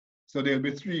 So they'll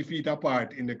be 3 feet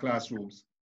apart in the classrooms.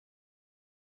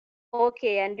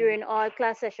 Okay, and during all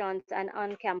class sessions and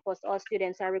on campus, all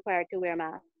students are required to wear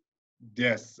masks?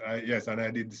 Yes, yes, and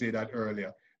I did say that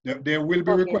earlier. They will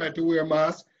be required to wear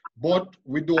masks, but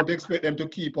we don't expect them to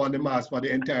keep on the mask for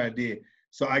the entire day.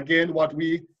 So again, what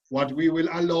we will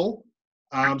allow,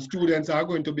 students are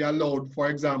going to be allowed, for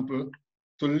example,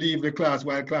 to leave the class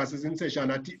while class is in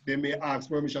session. They may ask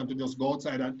permission to just go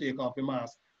outside and take off the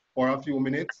mask for a few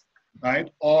minutes,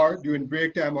 right? Or during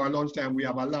break time or lunchtime, we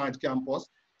have a large campus.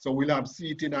 So we'll have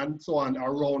seating and so on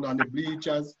around on the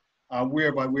bleachers,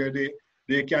 where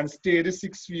they can stay the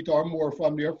 6 feet or more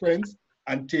from their friends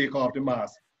and take off the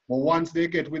mask. But once they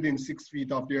get within 6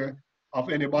 feet of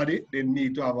anybody, they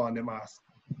need to have on the mask.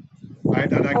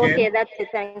 Right? And again, okay, that's it.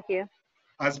 Thank you.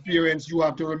 As parents, you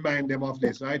have to remind them of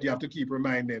this, right? You have to keep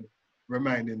reminding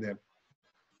them.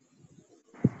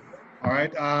 All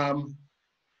right.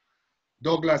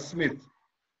 Douglas Smith.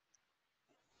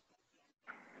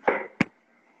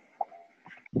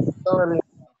 Sorry.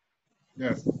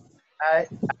 Yes. I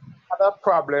had a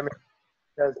problem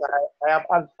because I have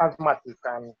asthmatic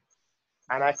and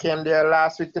I came there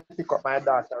last week to pick up my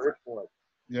daughter's report.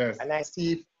 Yes. And I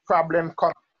see problem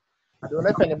coming. I don't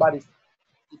know if anybody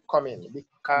coming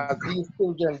because these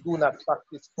children do not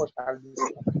practice social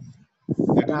distancing.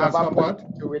 They do not stop what?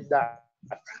 With that.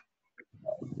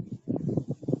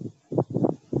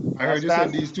 I heard you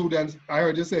said these students.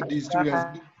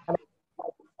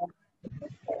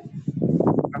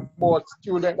 About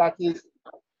student that is.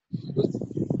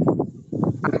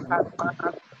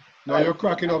 No, you're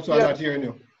cracking up, so I'm not hearing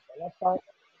you.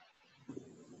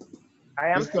 I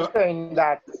am saying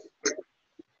that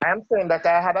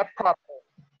I had a problem.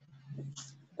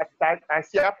 I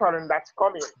see a problem that's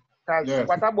coming. Because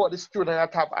what about the students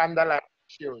that have underlying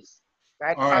issues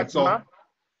like asthma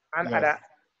and other?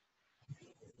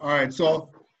 All right, so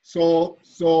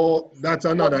that's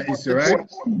another issue, right,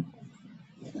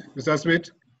 Mr.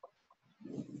 Smith?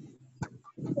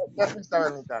 Yes, Mr.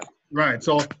 Remington. Right,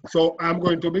 so I'm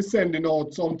going to be sending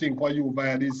out something for you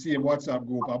via this same WhatsApp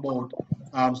group about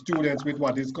students with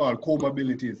what is called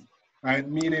comorbidities, right?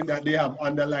 Meaning that they have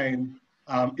underlying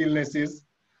illnesses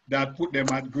that put them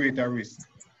at greater risk.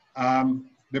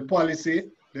 The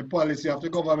policy of the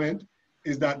government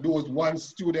is that once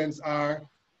students are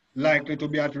likely to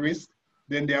be at risk,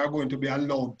 then they are going to be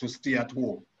allowed to stay at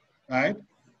home, right?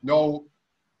 Now,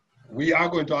 we are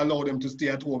going to allow them to stay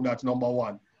at home, that's number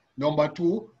one. Number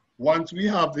two, once we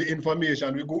have the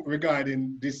information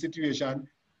regarding this situation,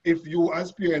 if you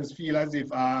as parents feel as if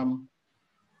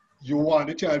you want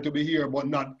the child to be here but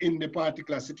not in the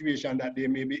particular situation that they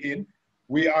may be in,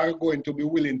 we are going to be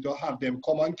willing to have them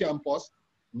come on campus,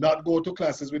 not go to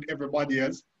classes with everybody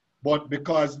else, but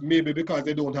maybe because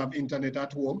they don't have internet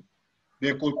at home,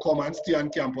 they could come and stay on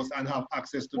campus and have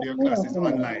access to their classes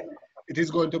online. It is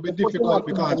going to be difficult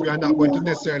because we are not going to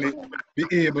necessarily be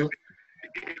able.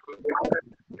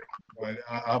 Well,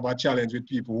 I have a challenge with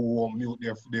people who won't mute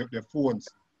their phones.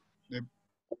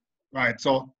 Right,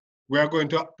 so we are going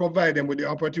to provide them with the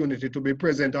opportunity to be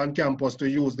present on campus to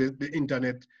use the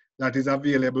internet that is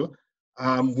available.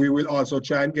 We will also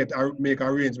try and make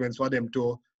arrangements for them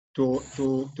to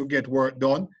get work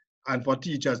done and for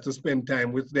teachers to spend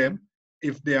time with them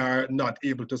if they are not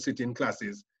able to sit in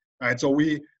classes. Right, so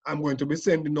I'm going to be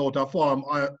sending out a form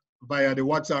via the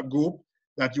WhatsApp group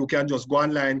that you can just go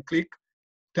online, click,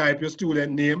 type your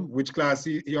student name, which class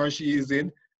he or she is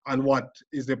in, and what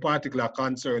is the particular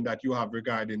concern that you have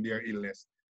regarding their illness.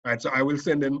 Right, so I will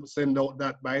send out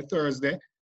that by Thursday,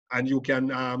 and you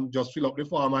can just fill up the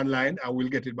form online and we'll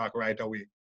get it back right away.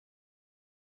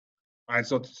 All right,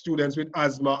 so students with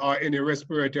asthma or any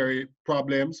respiratory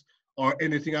problems or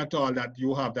anything at all that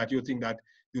you have that you think that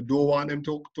you don't want them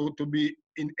to be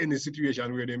in any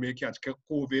situation where they may catch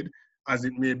COVID, as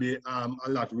it may be a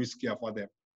lot riskier for them.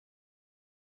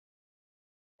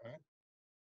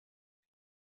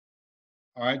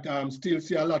 All right, still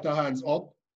see a lot of hands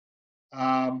up.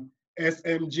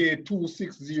 SMJ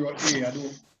 260A, I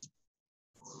don't.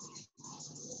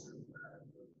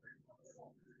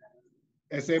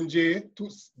 SMJ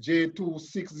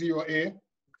J260A.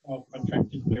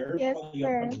 Yes,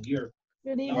 sir.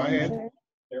 Good evening,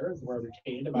 sir.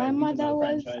 My mother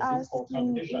was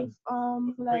asking if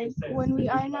like when we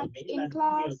are not in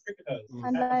class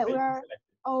and like we are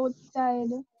outside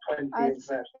at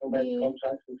the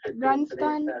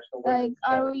grandstand, like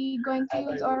are we going to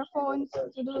use our phones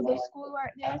to do the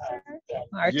schoolwork there, sir?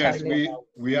 Yes,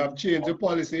 we have changed the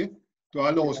policy to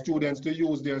allow students to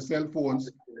use their cell phones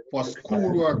for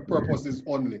schoolwork purposes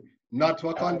only, not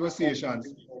for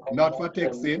conversations, not for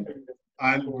texting,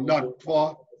 and not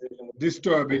for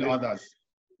disturbing others.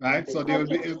 Right? So they'll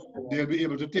be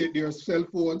able to take their cell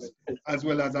phones as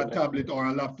well as a tablet or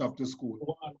a laptop to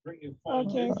school.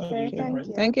 Okay, sir. Thank you.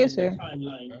 Thank you, sir.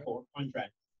 All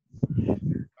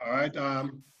right.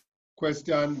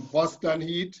 Question: Boston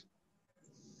Heat.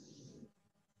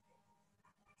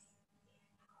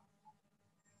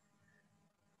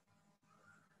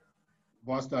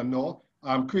 Boston, no.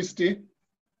 Christy.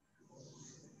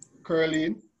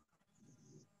 Curleen.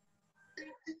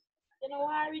 You know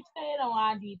why I reach there? You know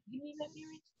why I did. Give me, let me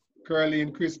reach.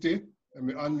 Curleen, Christy. Let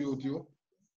me unmute you.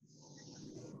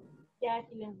 Yes,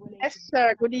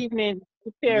 sir. Good evening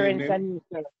to parents and you.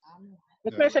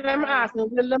 The question I'm asking,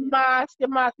 will the mask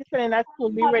training at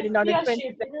school be ready on the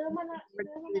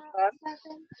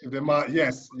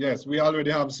 20th? Yes, we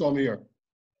already have some here.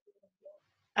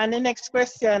 And the next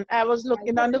question, I was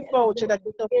looking on the voucher that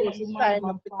you're supposed to sign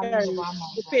up to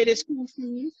pay the school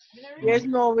fees. There's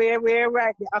nowhere where you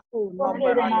write the account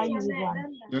number.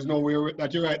 There's nowhere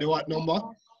that you write the what number?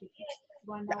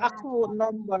 The account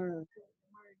number.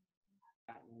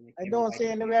 I don't see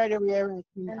anywhere that we are writing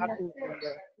the account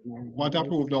number. What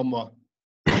approved number?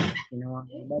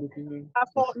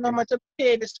 Account number to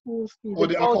pay the school fee. Oh,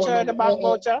 the voucher, the bank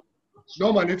voucher?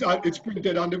 No, man, it's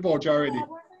printed on the voucher already.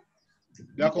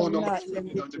 The account number is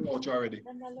printed on the voucher already.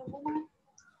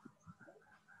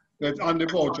 It's on the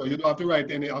voucher. You don't have to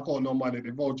write any account number on it.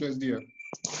 The voucher is there.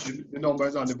 The number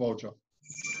is on the voucher.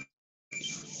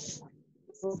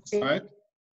 Okay. All right?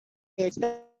 That's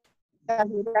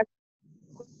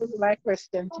my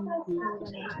question to you.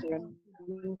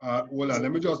 Hold on,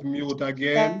 let me just mute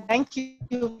again. Thank you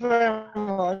very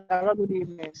much. Have a good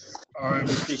evening. All right,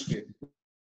 Ms. Christie.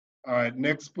 All right,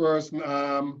 next person,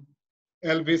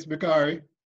 Elvis Bakari.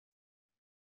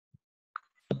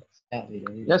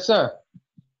 Yes, sir.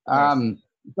 So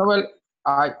well,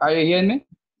 are you hearing me?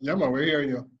 Yeah, man, we're hearing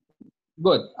you.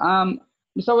 Good.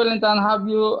 Mr. Wellington, have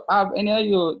any of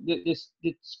you the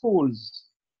schools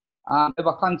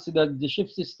ever considered the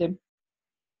shift system?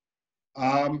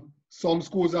 Some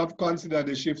schools have considered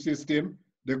the shift system.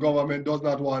 The government does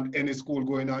not want any school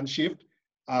going on shift.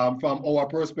 From our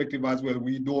perspective as well,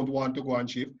 we don't want to go on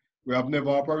shift. We have never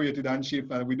operated on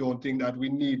shift, and we don't think that we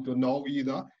need to now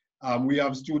either. We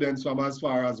have students from as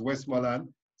far as Westmoreland,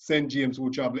 St. James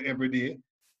who travel every day.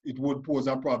 It would pose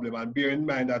a problem. And bear in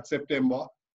mind that September,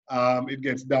 it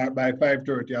gets dark by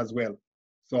 5:30 as well.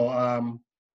 So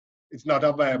it's not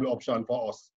a viable option for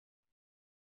us.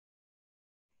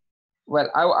 Well,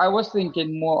 I was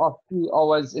thinking more of 3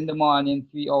 hours in the morning,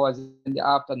 3 hours in the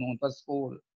afternoon for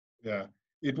school. Yeah,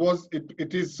 it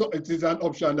is an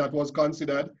option that was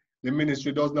considered, the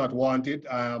ministry does not want it.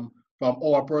 From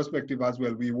our perspective as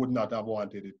well, we would not have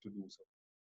wanted it to do so.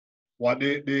 What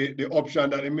the option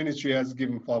that the ministry has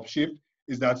given for shift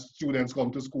is that students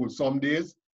come to school some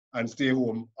days and stay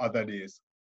home other days,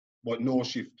 but no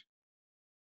shift.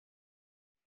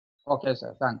 Okay,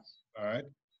 sir. Thanks. All right.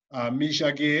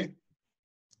 Misha Gay.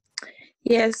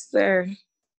 Yes, sir.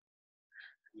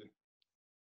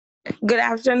 Good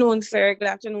afternoon, sir. Good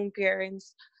afternoon,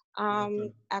 parents.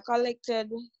 I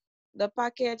collected the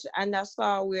package and I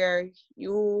saw where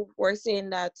you were saying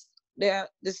that the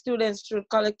students should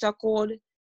collect a code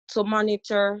to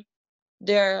monitor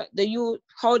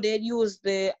how they use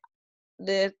the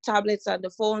tablets and the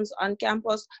phones on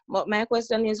campus. But my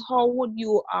question is, how would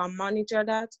you monitor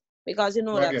that? Because you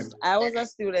know that I was a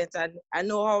student and I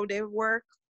know how they work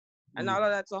and all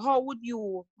of that. So how would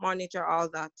you monitor all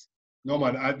that? No,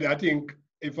 man, I think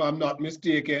if I'm not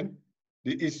mistaken,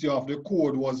 the issue of the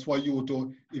code was for you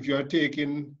to, if you're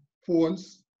taking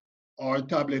phones or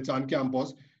tablets on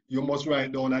campus, you must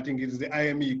write down, I think it is the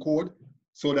IME code,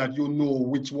 so that you know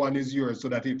which one is yours, so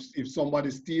that if somebody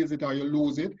steals it or you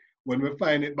lose it, when we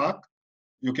find it back,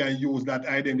 you can use that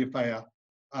identifier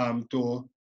to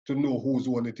know whose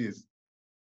one it is.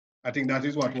 I think that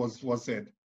is what was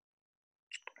said.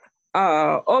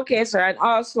 Okay, sir. And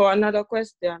also another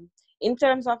question. In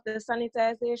terms of the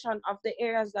sanitization of the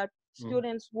areas that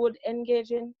students would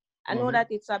engage in, I know that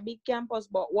it's a big campus,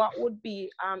 but what would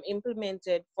be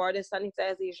implemented for the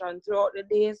sanitization throughout the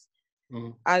days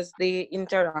as they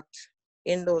interact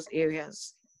in those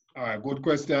areas? All right, good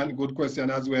question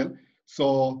as well.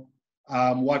 So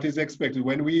what is expected?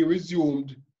 When we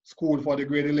resumed school for the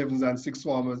grade 11s and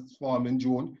 6th form in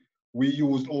June, we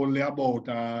used only about,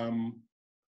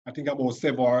 I think about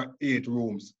 7 or 8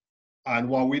 rooms. And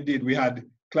what we did, we had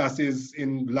classes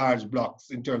in large blocks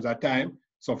in terms of time.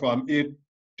 So from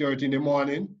 8:30 in the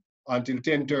morning until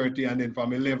 10:30, and then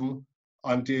from 11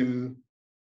 until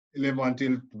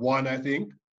 1, I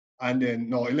think. And then,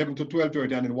 no, 11 to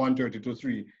 12:30, and then 1:30 to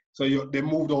 3. So they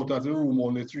moved out of the room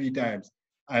only 3 times.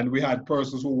 And we had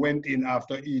persons who went in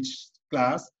after each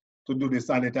class to do the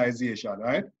sanitization,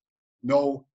 right?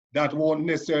 Now, that won't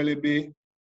necessarily be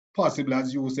possible,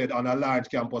 as you said, on a large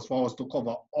campus for us to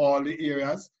cover all the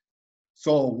areas.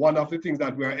 So one of the things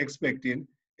that we're expecting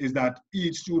is that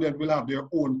each student will have their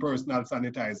own personal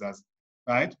sanitizers,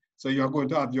 right? So you're going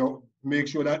to have make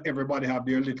sure that everybody have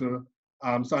their little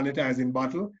sanitizing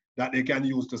bottle that they can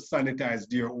use to sanitize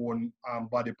their own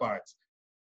body parts.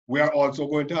 We are also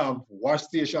going to have wash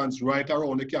stations right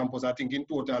around the campus. I think in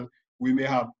total, we may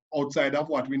have, outside of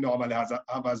what we normally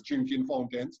have as drinking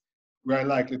fountains, we're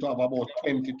likely to have about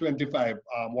 20-25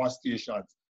 wash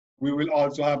stations. We will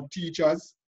also have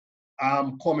teachers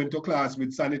coming to class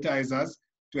with sanitizers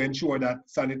to ensure that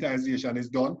sanitization is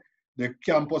done. The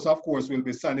campus, of course, will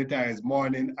be sanitized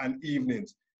morning and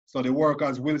evenings. So the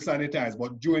workers will sanitize,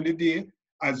 but during the day,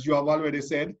 as you have already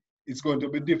said, it's going to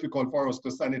be difficult for us to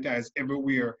sanitize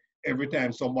everywhere, every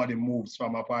time somebody moves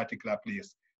from a particular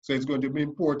place. So it's going to be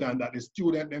important that the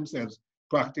students themselves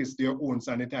practice their own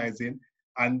sanitizing.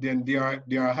 And then there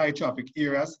are high traffic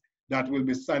areas that will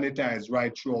be sanitized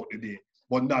right throughout the day,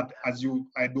 but not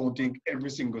I don't think every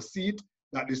single seat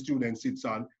that the student sits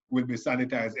on will be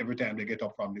sanitized every time they get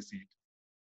up from the seat.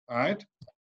 All right?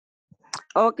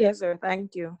 Okay, sir,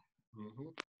 thank you.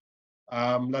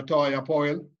 Latoya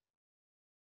Powell.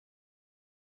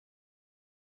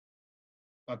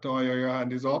 Latoya, your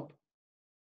hand is up.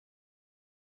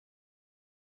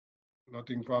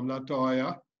 Nothing from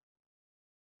Latoya.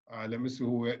 Let me see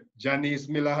who. Janice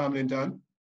Miller Hamilton.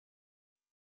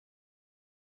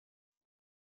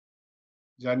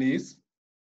 Janice.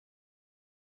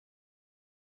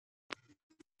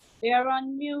 They are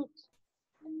on mute.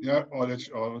 Yeah, let's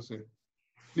see.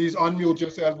 Please unmute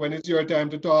yourself when it's your time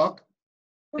to talk.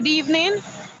 Good evening.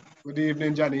 Good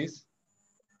evening, Janice.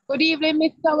 Good evening,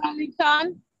 Mr.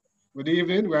 Wellington. Good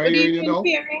evening. We're hearing you now.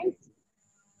 Parents.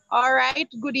 All right.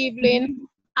 Good evening.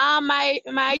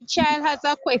 My child has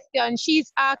a question.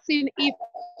 She's asking if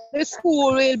the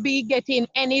school will be getting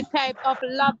any type of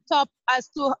laptop as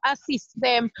to assist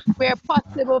them where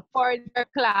possible for their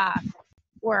class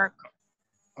work.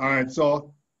 All right.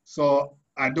 So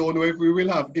I don't know if we will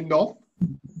have enough.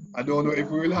 I don't know if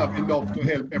we will have enough to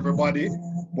help everybody,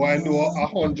 but I know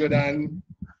 100 and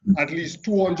at least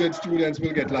 200 students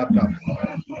will get laptops.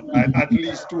 Right? At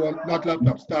least 200, not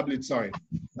laptops, tablets, sorry.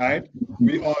 Right?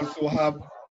 We also have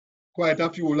quite a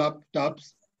few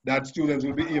laptops that students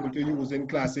will be able to use in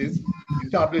classes. The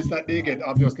tablets that they get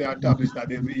obviously are tablets that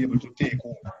they'll be able to take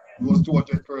home. Those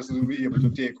 200 persons will be able to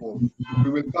take home. We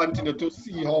will continue to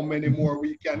see how many more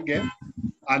we can get.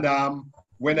 And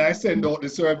when I send out the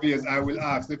surveys, I will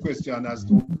ask the question as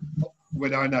to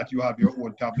whether or not you have your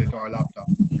own tablet or laptop.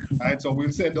 Right? So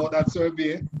we'll send out that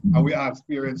survey and we ask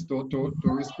parents to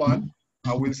respond,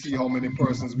 and we'll see how many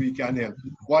persons we can help.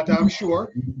 What I'm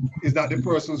sure is that the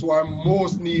persons who are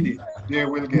most needy, they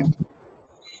will get.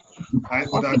 Right?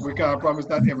 But that we can't promise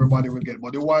that everybody will get.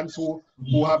 But the ones who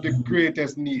have the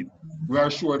greatest need, we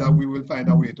are sure that we will find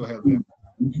a way to help them.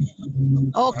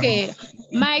 Okay. Right?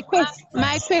 My question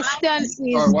is,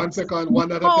 sorry, 1 second,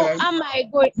 one at a how time. am I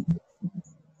going?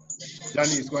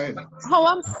 Janice, go ahead.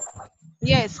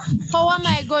 Yes, how am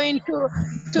I going to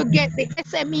get the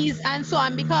SMEs and so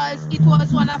on? Because it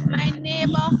was one of my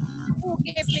neighbors who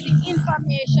gave me the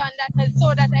information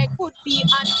so that I could be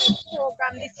on this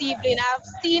program this evening. I've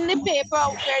seen the paper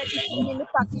out where it came in the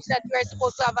package that we're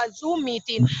supposed to have a Zoom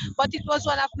meeting, but it was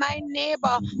one of my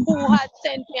neighbor who had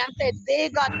sent me and said they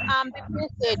got the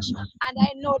message, and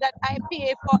I know that I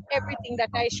pay for everything that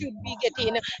I should be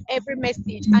getting, every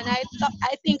message, and I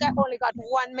think I only got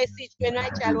one message when my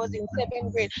child was in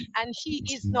 7th grade, and she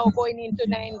is now going into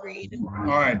 9th grade. All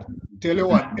right. Tell you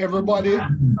what, everybody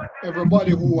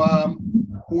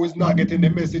who is not getting the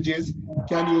messages,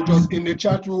 can you just in the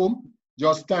chat room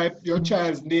just type your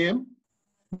child's name,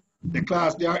 the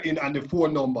class they are in, and the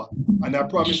phone number, and I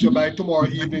promise you by tomorrow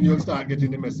evening you'll start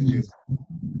getting the messages.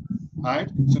 All right.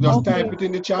 So just type it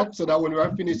in the chat so that when we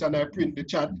are finished and I print the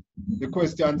chat, the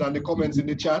questions and the comments in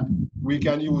the chat, we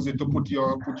can use it to put you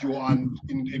in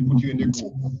the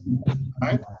group. All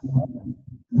right.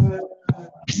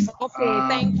 Okay,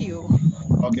 thank you.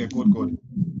 Okay, good.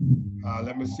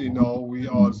 Let me see now. We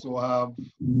also have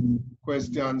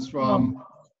questions from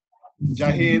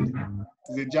Jaheen.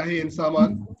 Is it Jaheen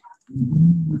Saman?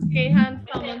 Jahan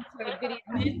Saman, sir. Good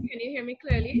evening. Can you hear me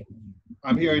clearly?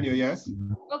 I'm hearing you, yes.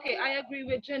 Okay, I agree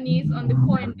with Janice on the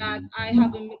point that I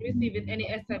haven't been receiving any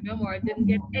SMM or didn't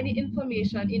get any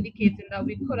information indicating that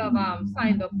we could have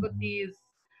signed up for these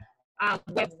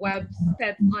web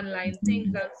STETHS online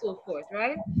things and so forth,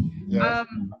 right? Yes.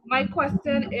 My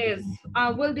question is,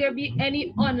 will there be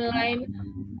any online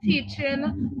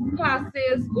teaching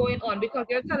classes going on? Because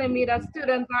you're telling me that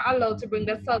students are allowed to bring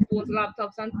their cell phones,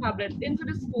 laptops, and tablets into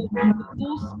the school to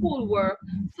do schoolwork.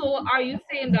 So are you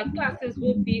saying that classes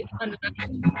will be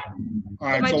online? All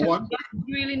right, so so my what? child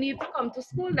really need to come to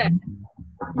school then?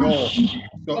 No.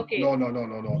 So, okay. No.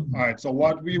 All right, so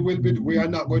what we will be, we are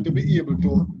not going to be able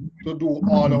to do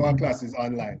all our classes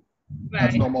online. Right.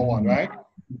 That's number one, right?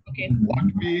 Okay.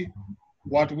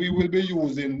 What we will be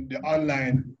using the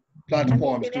online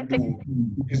platforms to do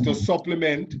is to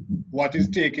supplement what is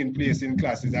taking place in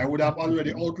classes. I would have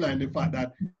already outlined the fact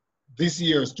that this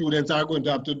year students are going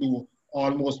to have to do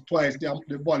almost twice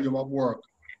the volume of work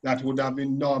that would have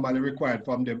been normally required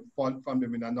from them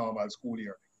in a normal school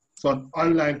year. So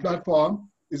online platform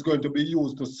is going to be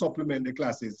used to supplement the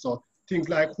classes. So things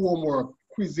like homework,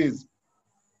 quizzes,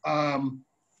 the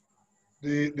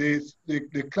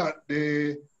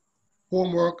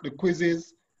homework, the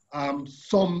quizzes,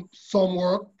 some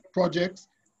work projects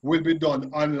will be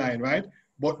done online, right?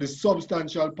 But the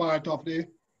substantial part of the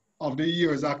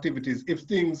year's activities, if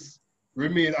things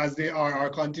remain as they are or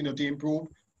continue to improve,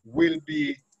 will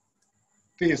be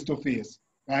face-to-face,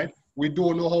 right? We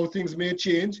don't know how things may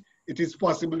change. It is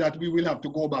possible that we will have to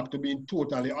go back to being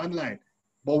totally online.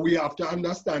 But we have to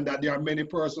understand that there are many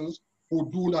persons who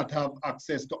do not have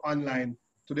access to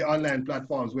the online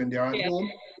platforms when they are at home,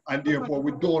 and therefore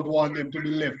we don't want them to be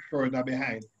left further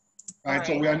behind. Right?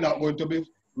 So we are not going to be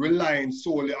relying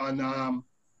solely on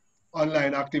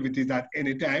online activities at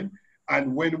any time.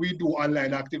 And when we do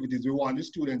online activities, we want the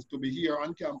students to be here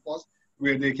on campus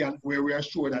where we are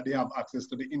sure that they have access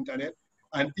to the internet.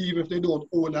 And even if they don't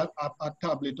own a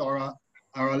tablet or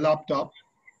a laptop,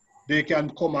 they can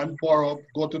come and borrow,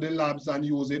 go to the labs and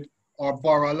use it, or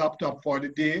borrow a laptop for the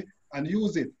day and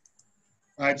use it.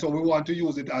 Right, so we want to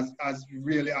use it as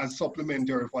really as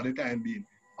supplementary for the time being,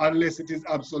 unless it is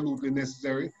absolutely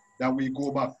necessary that we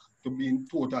go back to being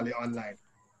totally online.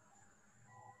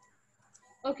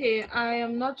 Okay, I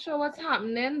am not sure what's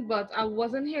happening, but I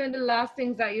wasn't hearing the last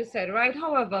things that you said, right?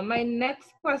 However, my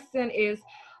next question is,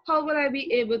 how will I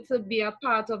be able to be a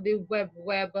part of the web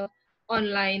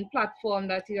online platform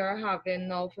that you are having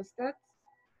now for STETHS?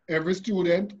 Every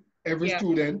student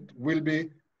will be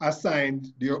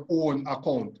assigned their own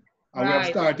account. And we have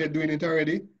started doing it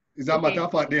already. As a matter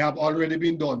of fact, they have already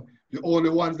been done. The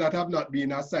only ones that have not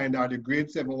been assigned are the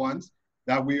grade 7 ones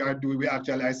that we are doing.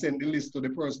 I sent the list to the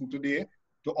person today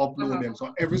to upload them.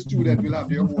 So every student will have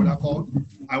their own account,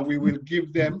 and we will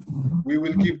give them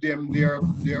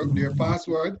their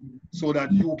password, so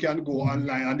that you can go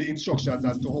online and the instructions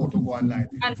as to how to go online.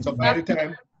 And so by the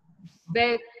time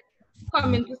they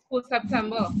come into school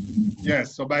September.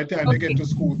 Yes, so by the time they get to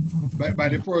school, by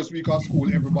the first week of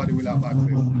school, everybody will have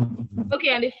access. Okay,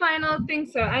 and the final thing,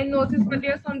 sir, I noticed that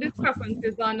there are some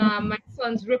discrepancies on my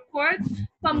son's report.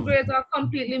 Some grades are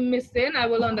completely missing. I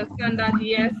will understand that,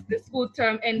 yes, the school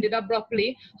term ended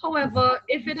abruptly. However,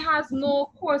 if it has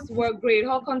no coursework grade,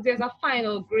 how come there's a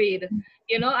final grade?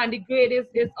 You know, and the grade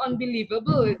is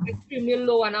unbelievable. It's extremely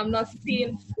low, and I'm not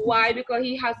seeing why, because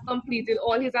he has completed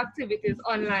all his activities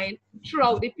online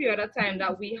throughout the period of time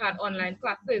that we had online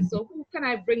classes. So who can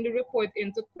I bring the report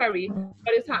in to query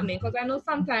what is happening? Because I know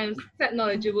sometimes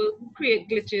technology will create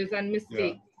glitches and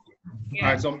mistakes. Yeah.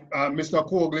 All right, so Mr.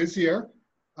 Kogel is here.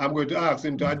 I'm going to ask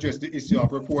him to address the issue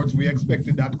of reports. We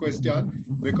expected that question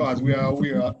because we are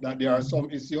aware that there are some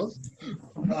issues.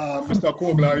 Mr.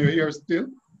 Kogel, are you here still?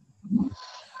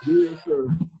 Yes, sir.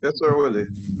 Yes, sir, Willie.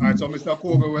 All right, so Mr.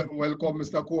 Kogel, welcome,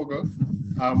 Mr. Kogel.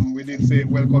 We did say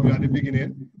welcome you at the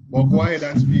beginning, but go ahead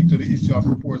and speak to the issue of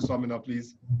reports coming up,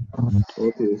 please.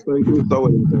 Okay, thank you, Mr.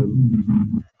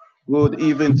 Wellington. Good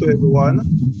evening to everyone.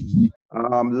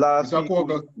 Mr.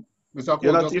 Kogel,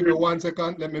 just give me 1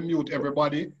 second. Let me mute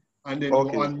everybody, and then you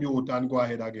unmute and go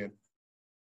ahead again.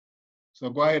 So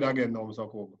go ahead again now, Mr.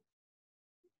 Kogel.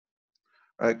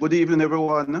 All right, good evening,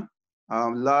 everyone.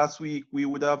 Last week, we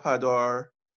would have had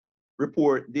our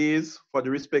report days for the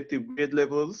respective grade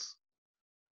levels.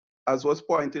 As was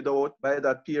pointed out by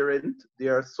that parent,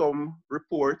 there are some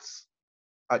reports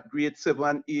at grade 7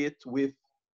 and 8 with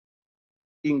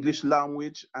English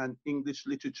language and English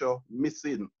literature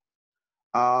missing.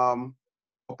 Upon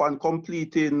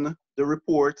completing the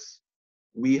reports,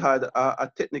 we had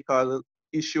a technical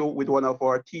issue with one of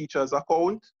our teachers'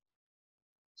 account.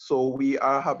 So we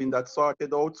are having that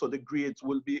sorted out. So the grades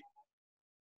will be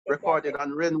recorded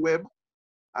on RenWeb,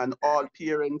 and all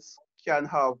parents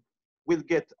will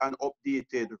get an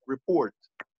updated report.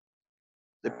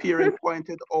 The parent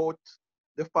pointed out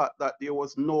the fact that there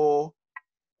was no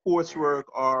coursework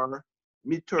or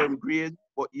midterm grade,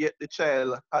 but yet the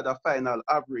child had a final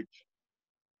average.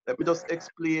 Let me just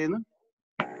explain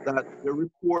that the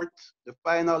report, the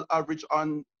final average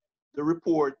on the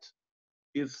report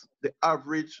is the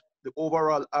average, the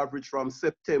overall average from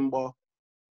September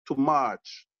to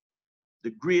March.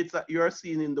 The grades that you are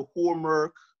seeing in the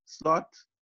homework slot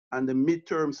and the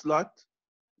midterm slot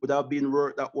would have been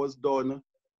work that was done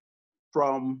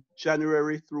from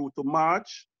January through to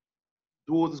March.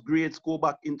 Those grades go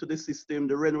back into the system,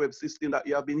 the RenWeb system that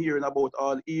you have been hearing about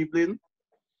all evening,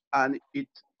 and it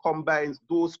combines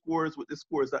those scores with the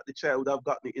scores that the child would have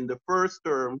gotten in the first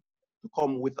term to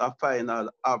come with a final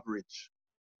average.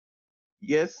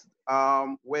 Yes,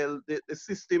 well, the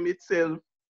system itself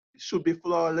should be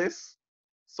flawless.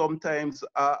 Sometimes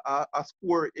a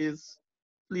score is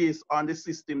placed on the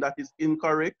system that is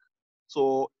incorrect.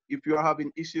 So if you're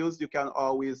having issues, you can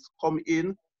always come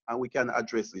in and we can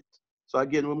address it. So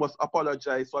again, we must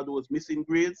apologize for those missing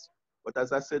grades. But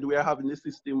as I said, we are having the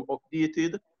system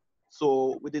updated.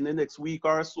 So within the next week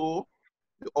or so,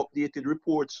 the updated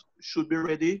reports should be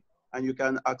ready and you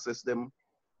can access them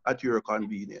at your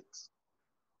convenience.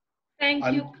 Thank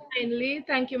you kindly.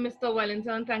 Thank you, Mr.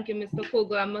 Wellington. Thank you, Mr.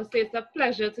 Kogel. I must say it's a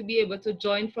pleasure to be able to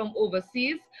join from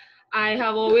overseas. I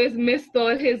have always missed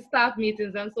all his staff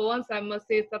meetings and so on, so I must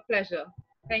say it's a pleasure.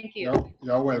 Thank you.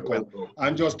 You're welcome.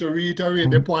 And just to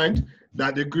reiterate the point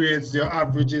that the grades, the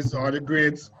averages or the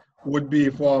grades would be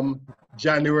from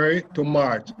January to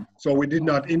March. So we did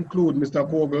not include, Mr.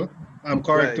 Kogel, I'm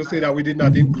correct to say that we did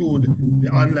not include the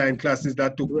online classes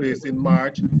that took place in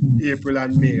March, April,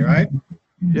 and May, right?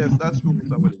 Yes, that's true,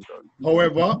 Mr. Wellington.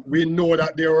 However, we know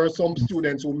that there were some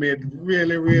students who made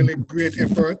really, really great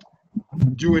effort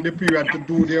during the period to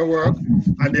do their work,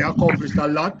 and they accomplished a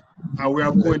lot, and we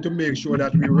are going to make sure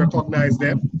that we recognize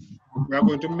them. We are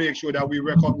going to make sure that we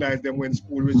recognize them when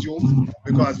school resumes,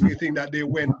 because we think that they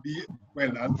went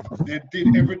well, and they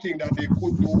did everything that they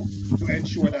could do to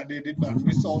ensure that they did not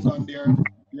miss out on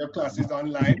their classes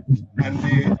online, and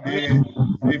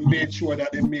they made sure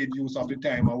that they made use of the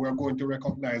time, and we're going to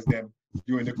recognize them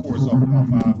during the course of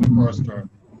the first term.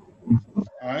 All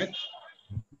right.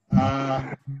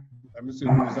 Let me see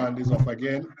who's on this up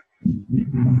again.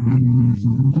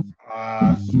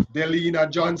 Delina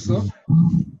Johnson.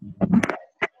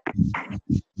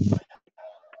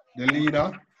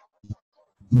 Delina.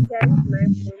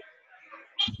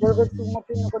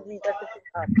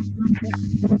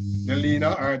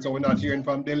 Delina, all right, so we're not hearing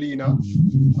from Delina.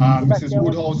 Mrs.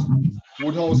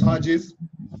 Woodhouse Hodges.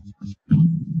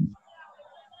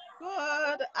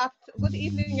 Good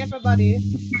evening, everybody.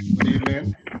 Good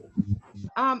evening.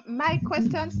 My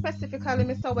question specifically,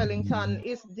 Mr. Wellington,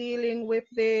 is dealing with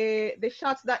the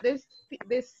shots that this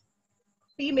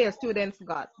female students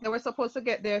got. They were supposed to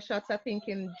get their shots, I think,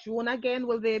 in June again.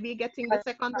 Will they be getting the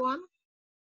second one?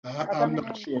 I'm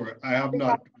not sure.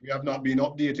 We have not been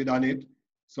updated on it.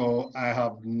 So I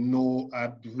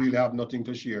really have nothing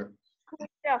to share.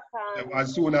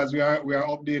 As soon as we are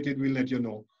updated, we'll let you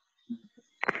know.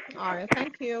 All right,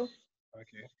 thank you.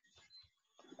 Okay.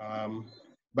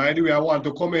 By the way, I want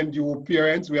to commend you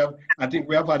parents. We are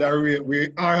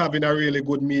having a really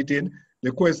good meeting.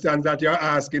 The questions that you're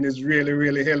asking is really,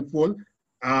 really helpful.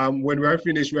 When we are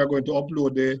finished, we are going to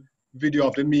upload the video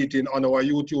of the meeting on our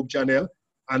YouTube channel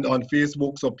and on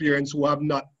Facebook. So parents who have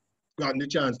not gotten the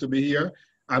chance to be here,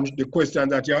 the questions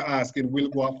that you're asking will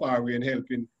go a far way in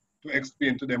helping to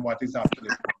explain to them what is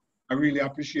happening. I really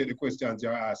appreciate the questions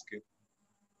you're asking.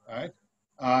 All right.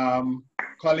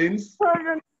 Collins?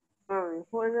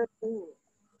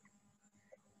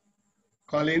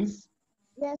 Collins?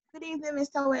 Yes, good evening,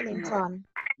 Mr. Wellington.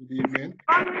 Good evening.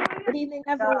 Good evening,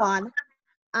 everyone.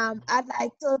 I'd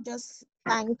like to just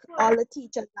thank all the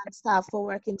teachers and staff for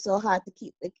working so hard to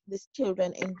keep these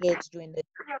children engaged during the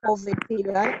COVID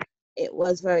period. It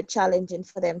was very challenging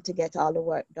for them to get all the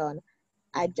work done.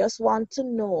 I just want to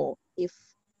know if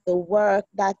the work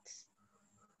that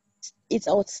is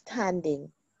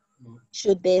outstanding,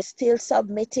 should they still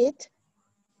submit it?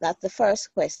 That's the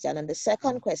first question. And the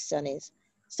second question is,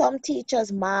 some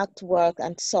teachers marked work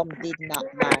and some did not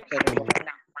mark any work.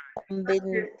 Some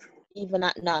didn't even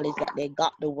acknowledge that they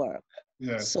got the work.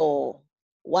 Yes. So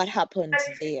what happens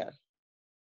there?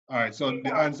 All right, so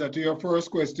the answer to your first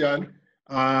question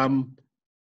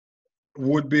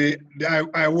would be,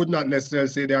 I would not necessarily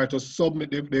say they are to submit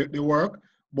the work,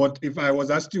 but if I was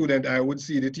a student, I would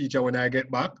see the teacher when I get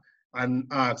back and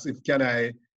ask if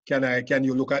can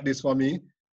you look at this for me,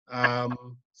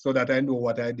 so that I know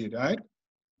what I did, right?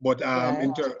 But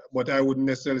but I wouldn't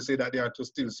necessarily say that they are to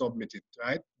still submit it,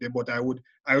 right? But I would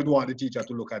want the teacher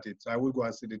to look at it. So I would go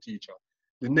and see the teacher.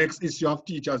 The next issue of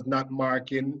teachers not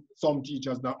marking, some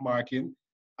teachers not marking,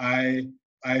 I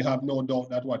have no doubt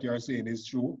that what you're saying is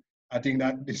true. I think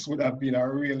that this would have been a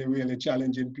really, really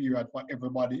challenging period for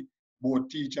everybody, both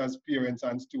teachers, parents,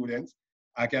 and students.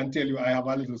 I can tell you, I have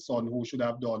a little son who should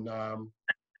have done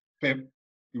PEP.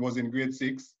 He was in grade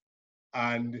 6,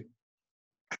 and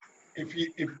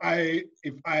if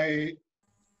I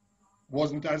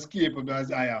wasn't as capable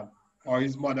as I am, or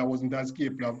his mother wasn't as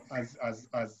capable as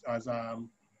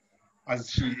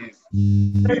she is,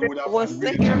 he would have had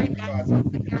really challenge, because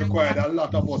it required a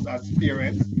lot of us as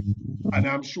parents, and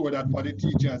I'm sure that for the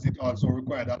teachers it also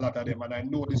required a lot of them, and I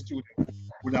know the students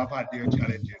would have had their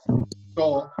challenges.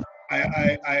 So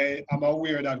I am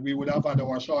aware that we would have had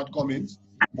our shortcomings,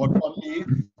 but for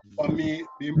me,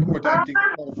 the important thing is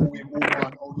how do we move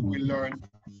on, how do we learn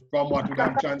from what would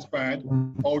have transpired,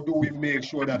 how do we make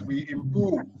sure that we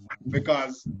improve,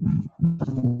 because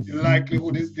the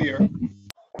likelihood is there.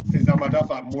 As a matter of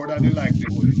fact, more than the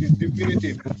likelihood, it is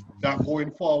definitive that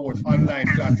going forward, online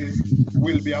classes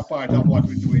will be a part of what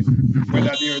we're doing.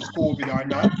 Whether there is COVID or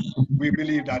not, we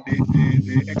believe that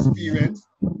the experience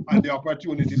and the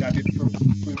opportunity that it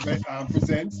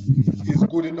presents is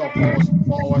good enough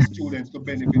for our students to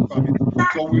benefit from it.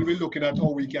 So we'll be looking at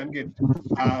how we can get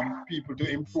people to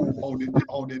improve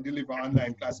how they deliver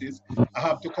online classes. I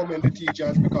have to commend the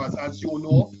teachers, because as you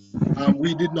know,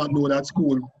 we did not know that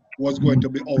school was going to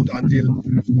be out until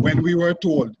when we were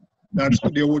told that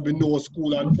there would be no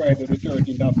school on Friday the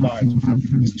 13th of March.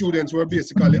 The students were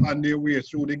basically on their way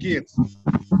through the gates.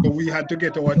 So we had to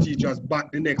get our teachers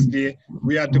back the next day.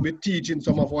 We had to be teaching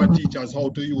some of our teachers how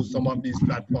to use some of these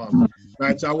platforms.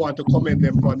 Right, so I want to commend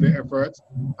them for their efforts.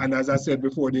 And as I said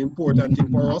before, the important thing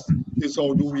for us is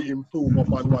how do we improve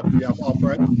upon what we have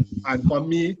offered. And for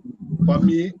me,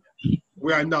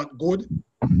 we are not good.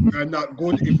 We are not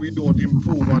good if we don't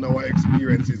improve on our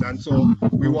experiences. And so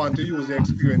we want to use the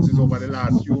experiences over the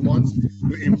last few months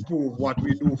to improve what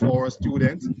we do for our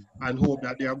students and hope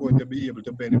that they are going to be able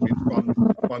to benefit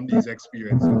from these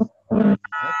experiences. Right?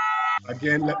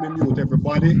 Again, let me mute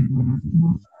everybody.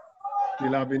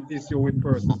 Still having issue with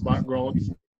person's background.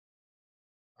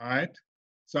 All right.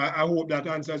 So I hope that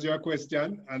answers your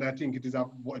question, and I think it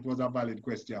was a valid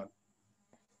question.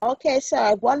 Okay,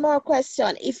 sir. One more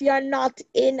question. If you're not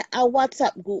in a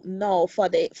WhatsApp group now for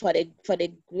the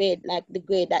grade, like the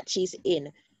grade that she's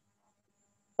in,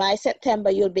 by September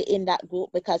you'll be in that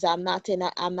group, because I'm not in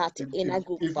a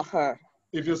group for her.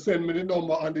 If you send me the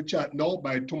number on the chat now,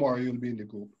 by tomorrow you'll be in the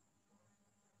group.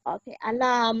 Okay, and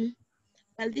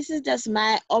well, this is just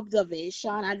my observation.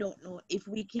 I don't know if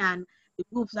we can the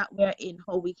groups that we're in,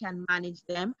 how we can manage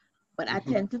them. But I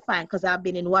tend to find, because I've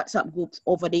been in WhatsApp groups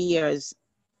over the years,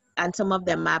 and some of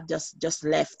them have just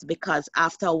left because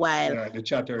after a while,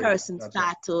 persons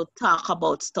start to talk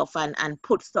about stuff and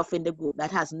put stuff in the group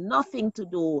that has nothing to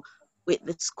do with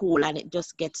the school, and it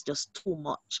just gets just too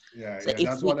much. So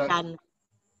if we can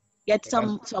get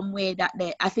some way that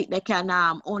I think they can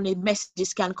only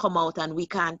messages can come out and we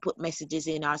can't put messages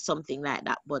in or something like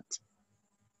that. But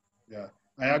yeah,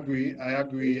 I agree.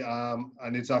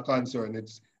 And it's a concern.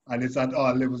 It's at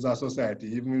all levels of society.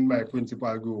 Even in my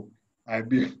principal group, I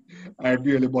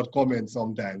barely but comment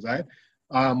sometimes, right?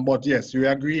 But yes, you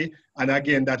agree. And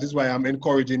again, that is why I'm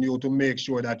encouraging you to make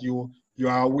sure that you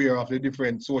are aware of the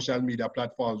different social media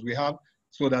platforms we have,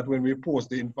 so that when we post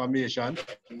the information,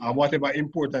 whatever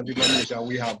important information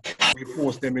we have, we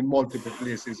post them in multiple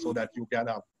places so that you can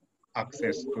have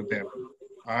access to them.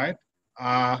 All right?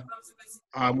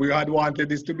 We had wanted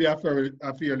this to be a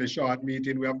fairly short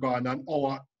meeting. We have gone an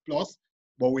hour plus,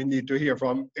 but we need to hear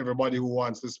from everybody who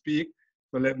wants to speak.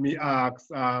 So let me ask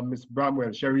Ms. Bramwell,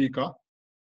 Sharika,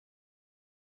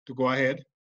 to go ahead.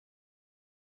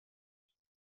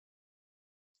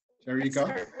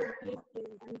 Sharika?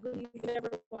 Good evening,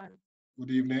 everyone.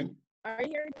 Good evening. Are you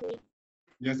hearing me?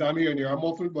 Yes, I'm hearing you. I'm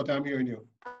muffled, but I'm hearing you.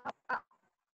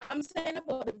 I'm saying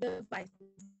about the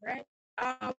devices, right?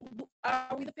 Are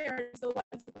we the parents the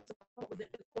ones to come up with the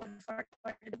one for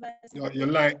the device?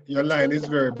 Your line is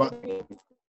very bad.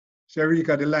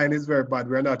 Sharika, the line is very bad.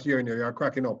 We're not hearing you. You're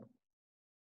cracking up.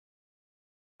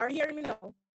 Are you hearing me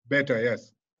now? Better,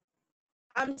 yes.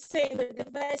 I'm saying the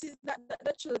devices that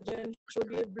the children should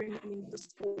be bringing into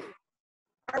school.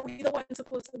 Are we the ones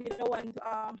supposed to be the one to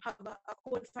have a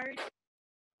code for it?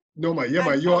 No, ma. Yeah,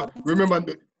 ma.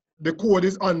 Remember, the code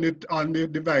is on the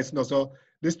device now, so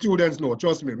the students know.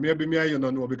 Trust me. Maybe me and you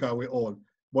don't know because we're old.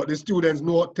 But the students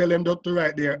know. Tell them to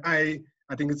write their I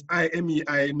think it's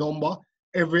IMEI number.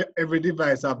 Every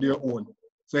device have their own.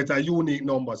 So it's a unique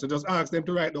number. So just ask them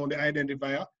to write down the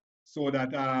identifier so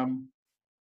that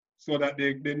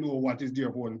they know what is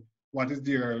their own, what is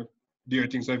their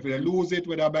thing. So if they lose it,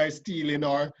 whether by stealing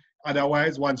or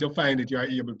otherwise, once you find it, you are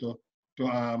able to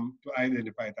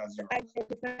identify it as yours.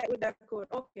 Identify with that code.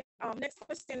 Okay. Next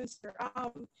question, sir.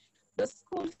 The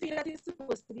school fee that is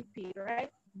supposed to be paid, right?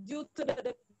 Due to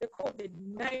the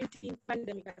COVID-19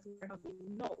 pandemic that we're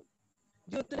having now,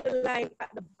 due to the line at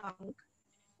the bank.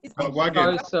 Go again.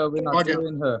 Sorry, sir, we're not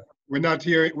hearing her. We're not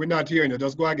hearing you.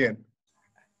 Just go again.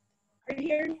 Are you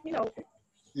hearing me now?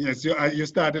 Yes, you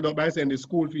started up by saying the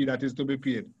school fee that is to be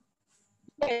paid.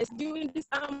 Yes, during this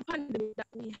pandemic that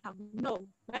we have now,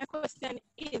 my question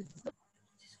is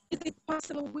it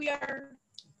possible we are,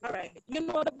 all right, you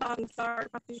know the banks are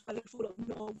practically full of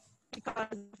no because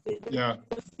of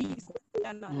the fees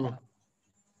and all that.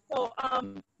 So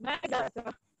my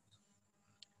daughter,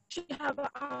 she have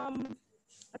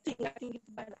I think it's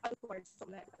by the alcohol or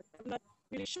something like that. I'm not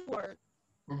really sure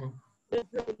the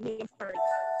name for it.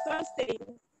 So I'm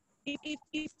saying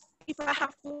if I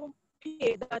have to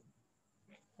pay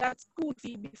that school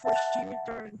fee before she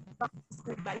returns back to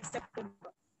school by September.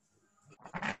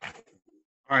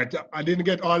 All right, I didn't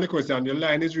get all the questions. Your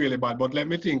line is really bad, but let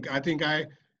me think. I think I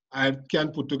can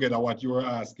put together what you were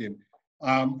asking.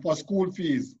 For school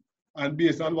fees, and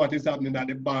based on what is happening at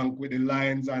the bank with the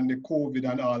lines and the COVID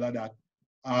and all of that,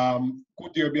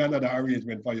 could there be another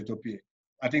arrangement for you to pay?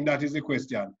 I think that is the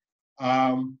question.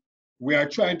 We are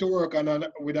trying to work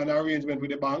with an arrangement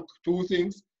with the bank. Two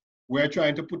things. We're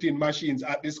trying to put in machines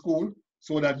at the school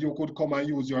so that you could come and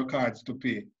use your cards to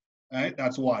pay. Right?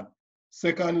 That's one.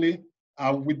 Secondly,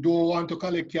 we don't want to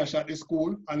collect cash at the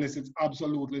school unless it's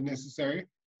absolutely necessary.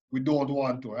 We don't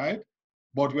want to, right?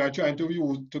 But we are trying to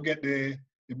get the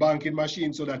banking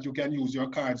machine so that you can use your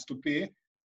cards to pay.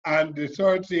 And the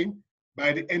third thing,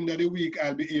 by the end of the week,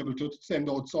 I'll be able to send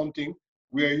out something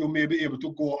where you may be able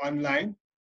to go online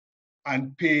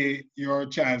and pay your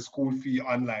child's school fee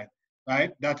online,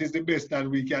 right? That is the best that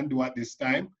we can do at this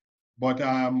time. But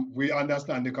we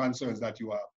understand the concerns that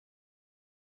you have.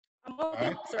 Okay,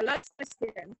 right? So last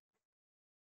question.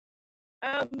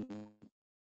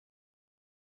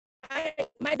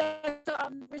 My daughter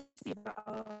received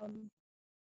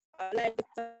like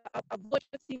a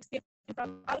budget statement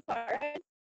from Alpha, right?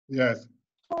 Yes.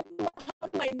 How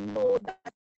do I know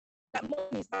that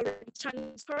money is already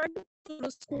transferred to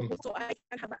the school so I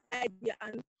can have an idea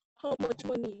on how much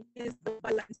money is the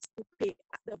balance to pay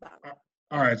at the bank?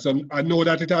 All right, so I know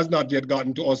that it has not yet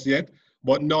gotten to us yet,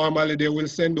 but normally they will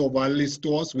send over a list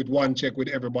to us with one check with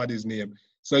everybody's name.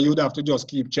 So you'd have to just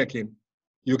keep checking.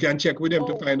 You can check with them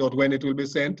to find out when it will be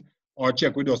sent, or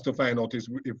check with us to find out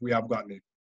if we have gotten it.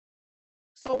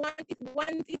 So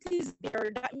once it is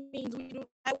there, that means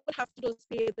I will have to just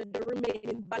pay the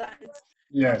remaining balance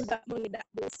Yes. from that money that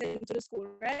was sent to the school,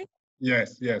 right?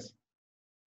 Yes, yes.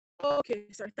 Okay,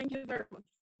 sir. Thank you very much.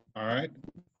 All right.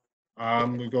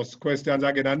 We got questions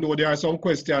again. I know there are some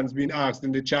questions being asked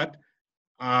in the chat.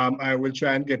 I will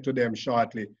try and get to them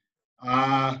shortly.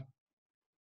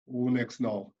 Who next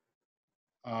now?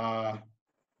 Huawei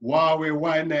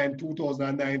Y9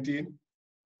 2019.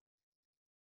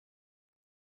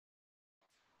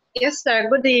 Yes, sir.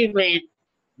 Good evening.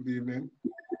 Good evening.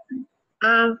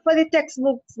 For the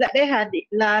textbooks that they had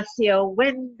last year,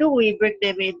 when do we bring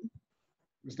them in?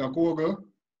 Mr. Kogel?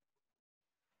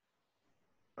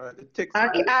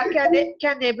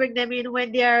 Can they bring them in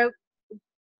when they're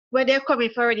coming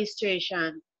for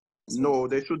registration? No,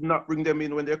 they should not bring them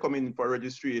in when they're coming for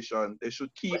registration. They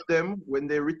should keep them when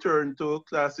they return to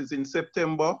classes in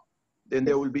September. Then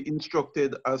they will be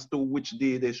instructed as to which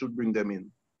day they should bring them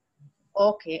in.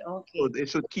 Okay. So they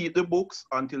should keep the books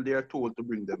until they are told to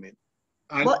bring them in.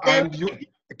 And you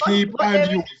keep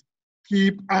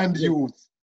and use.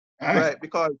 Right,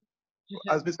 because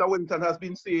as Mr. Wellington has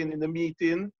been saying in the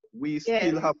meeting, we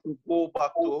still have to go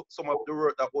back to some of the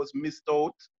work that was missed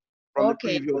out from the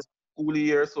previous school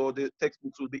year. So the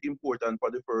textbooks will be important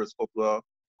for the first couple of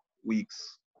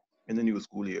weeks in the new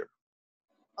school year.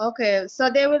 Okay, so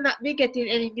they will not be getting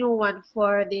any new one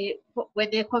when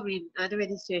they come in at the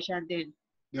registration then?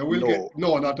 They will get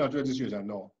not at registration,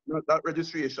 no. Not that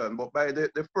registration, but by the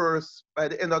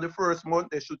end of the first month,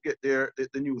 they should get the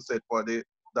new set for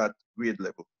that grade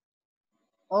level.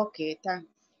 Okay,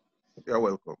 thanks. You're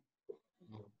welcome.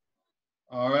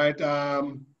 All right.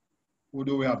 Who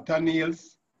do we have?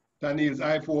 Taniel's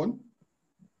iPhone.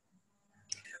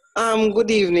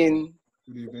 Good evening,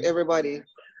 everybody.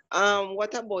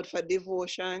 What about for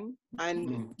devotion?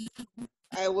 And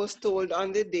I was told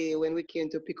on the day when we came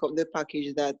to pick up the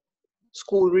package that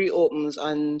school reopens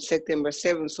on September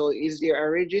 7th. So is there a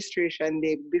registration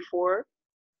day before?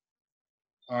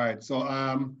 All right. So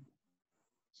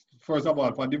first of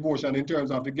all, for devotion in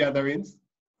terms of the gatherings,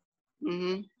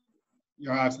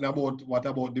 you're asking about what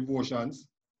about devotions?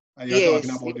 And you're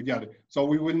talking about the gathering. So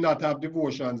we will not have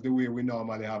devotions the way we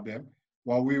normally have them.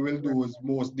 What we will do is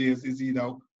most days is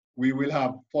either we will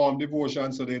have form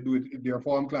devotions, so they do their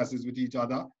form classes with each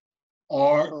other,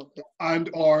 or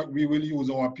we will use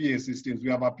our PA systems. We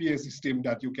have a PA system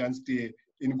that you can stay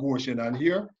in Goshen and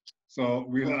here. So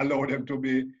we'll allow them to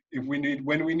be,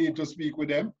 when we need to speak with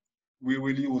them, we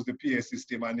will use the PA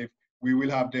system, and if we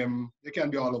will have them, they can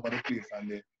be all over the place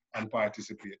and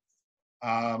participate.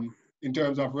 In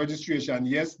terms of registration,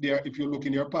 yes, if you look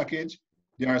in your package,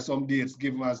 there are some dates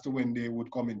given as to when they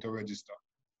would come in to register.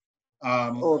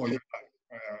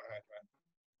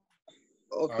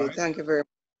 Okay, thank you very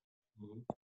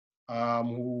much.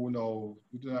 Who knows?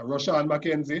 Roshan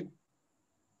Mackenzie.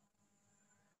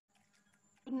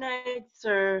 Good night,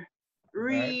 sir.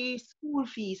 School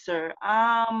fee, sir.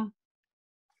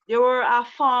 There were a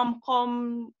form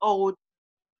come out,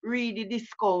 the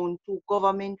discount to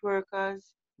government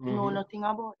workers. You know nothing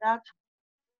about that?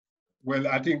 Well,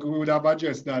 I think we would have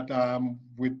addressed that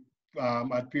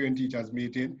at parent-teachers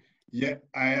meeting. Yeah,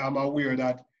 I am aware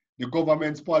that the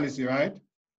government's policy, right,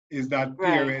 is that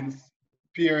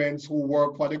parents who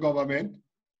work for the government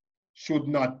should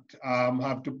not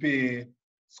have to pay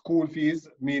school fees,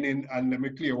 meaning, and let me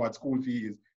clear what school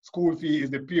fee is. School fee is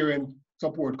the parent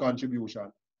support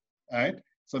contribution, right?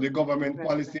 So the government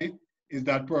policy is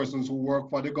that persons who work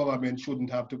for the government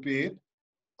shouldn't have to pay it,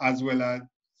 as well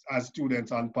as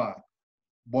students on par.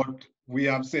 But we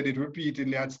have said it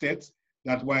repeatedly at STETHS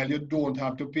that while you don't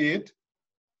have to pay it,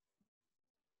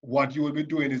 what you will be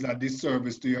doing is a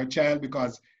disservice to your child,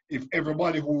 because if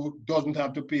everybody who doesn't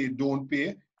have to pay don't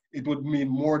pay, it would mean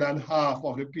more than half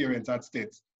of the parents at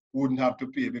STETHS wouldn't have to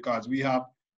pay, because we have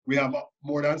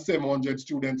more than 700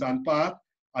 students on path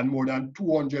and more than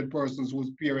 200 persons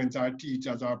whose parents are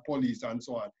teachers or police and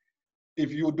so on.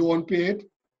 If you don't pay it,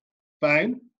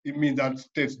 fine, it means that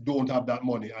states don't have that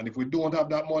money. And if we don't have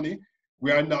that money,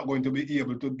 we are not going to be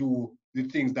able to do the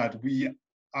things that we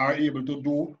are able to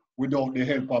do without the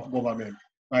help of government,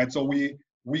 right? So we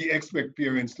expect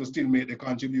parents to still make the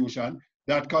contribution.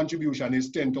 That contribution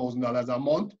is $10,000 a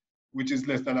month, which is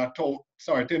less than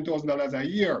 $10,000 a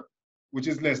year, which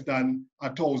is less than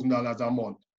 $1,000 a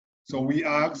month. So we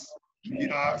ask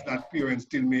that parents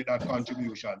still make that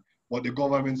contribution, but the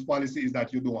government's policy is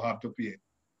that you don't have to pay it.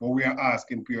 But we are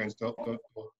asking parents to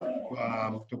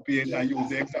pay it. I use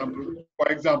the example. For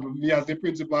example, me as the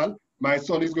principal, my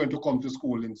son is going to come to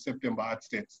school in September at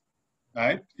STETHS,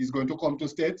 right? He's going to come to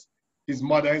STETHS. His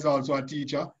mother is also a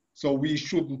teacher. So we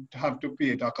shouldn't have to pay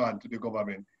it according to the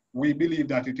government. We believe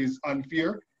that it is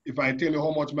unfair. If I tell you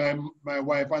how much my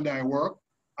wife and I work,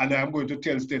 and I'm going to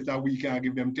tell states that we can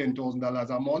give them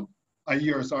 $10,000 a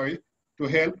year, to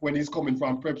help when he's coming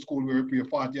from prep school where we pay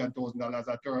 $40,000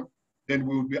 a term, then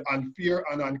we would be unfair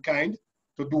and unkind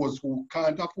to those who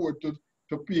can't afford to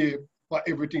pay for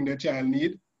everything the child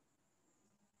needs.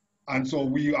 And so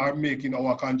we are making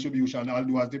our contribution,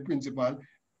 although as the principal,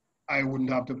 I wouldn't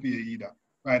have to pay either.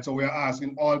 Right, so we're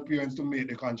asking all parents to make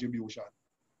the contribution.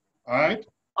 All right?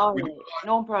 All right,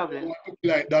 no problem.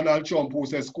 Like Donald Trump, who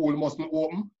says school mustn't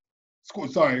open.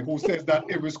 Who says that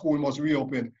every school must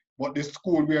reopen. But the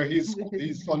school where his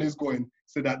son is going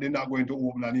said that they're not going to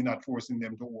open and he's not forcing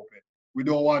them to open. We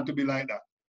don't want to be like that.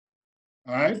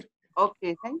 All right?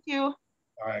 Okay, thank you. All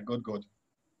right, good.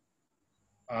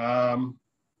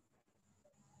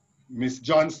 Miss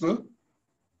Johnson.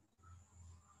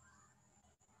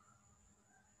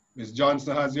 Miss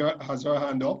Johnson has her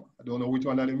hand up. I don't know which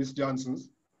one of the Miss Johnsons.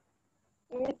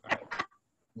 All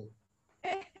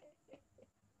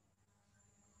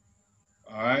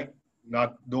right,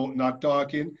 not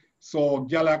talking. So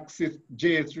Galaxy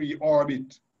J3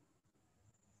 orbit.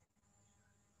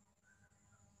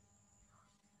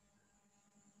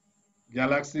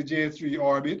 Galaxy J3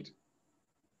 orbit.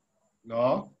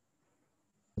 No.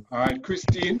 All right,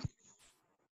 Christine.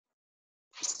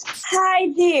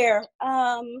 Hi there.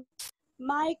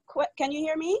 Can you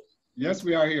hear me? Yes,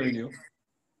 we are hearing you.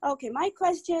 Okay, my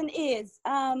question is,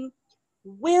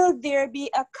 will there be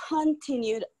a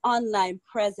continued online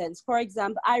presence? For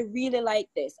example, I really like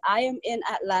this. I am in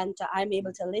Atlanta. I'm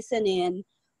able to listen in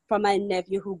from my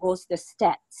nephew who goes to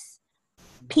STETHS.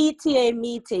 PTA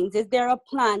meetings, is there a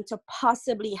plan to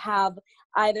possibly have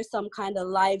either some kind of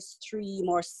live stream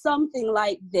or something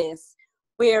like this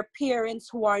where parents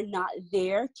who are not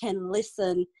there can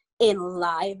listen in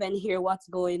live and hear what's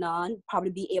going on,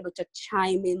 probably be able to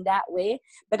chime in that way?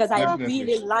 Because Definitely. I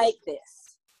really like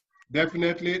this.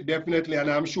 Definitely, and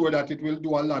I'm sure that it will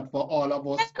do a lot for all of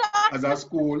us as a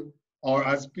school or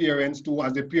as parents too,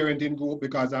 as a parenting group,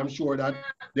 because I'm sure that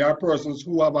there are persons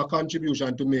who have a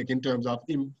contribution to make in terms of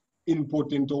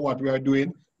input into what we are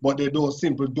doing, but they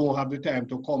simply don't have the time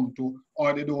to come to,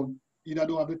 or they either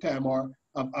don't have the time or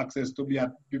have access to be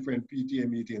at different PTA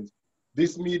meetings.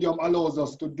 This medium allows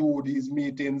us to do these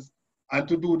meetings and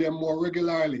to do them more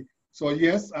regularly. So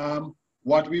yes,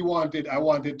 what I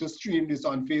wanted to stream this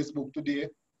on Facebook today,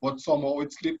 but somehow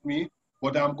it slipped me.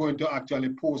 But I'm going to actually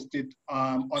post it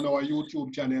on our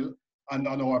YouTube channel and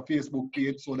on our Facebook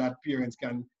page so that parents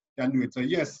can do it. So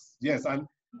yes, and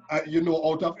you know,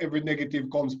 out of every negative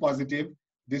comes positive.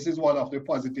 This is one of the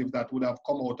positives that would have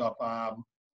come out of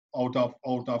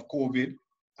COVID.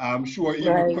 I'm sure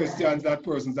even questions that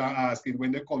persons are asking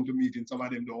when they come to meetings, some of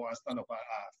them don't want to stand up and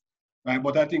ask. Right?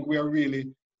 But I think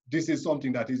this is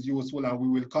something that is useful, and we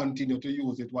will continue to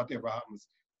use it whatever happens.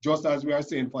 Just as we are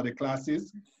saying for the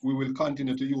classes, we will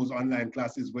continue to use online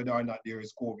classes whether or not there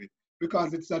is COVID,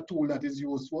 because it's a tool that is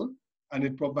useful and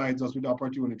it provides us with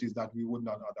opportunities that we would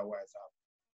not otherwise have.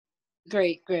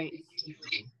 Great.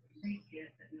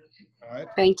 All right.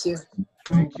 Thank you.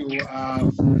 Thank you.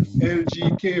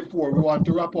 LGK4, we want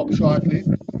to wrap up shortly.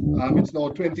 It's now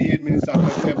 28 minutes after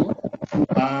 7.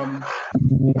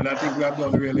 And I think we have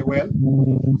done really well.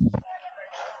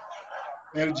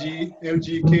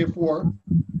 LGK4.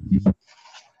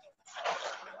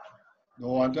 Don't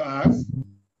want to ask.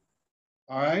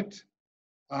 All right.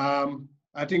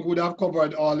 I think we'd have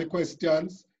covered all the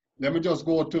questions. Let me just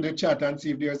go to the chat and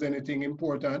see if there's anything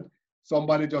important.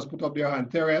 Somebody just put up their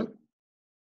hand. Terrell,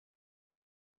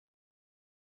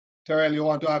 you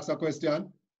want to ask a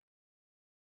question?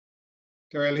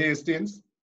 Terrell Hastings.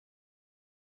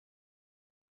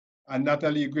 And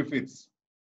Natalie Griffiths.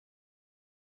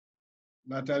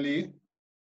 Natalie?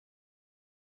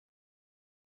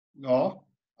 No?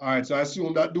 All right, so I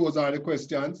assume that those are the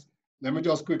questions. Let me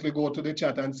just quickly go to the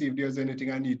chat and see if there's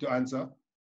anything I need to answer.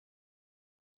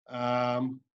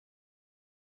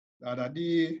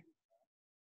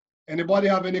 Anybody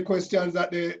have any questions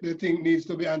that they think needs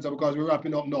to be answered, because we're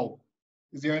wrapping up now?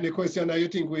 Is there any question that you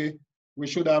think we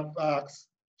should have asked,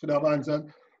 should have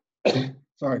answered?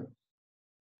 Sorry.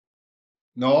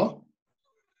 No?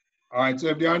 All right, so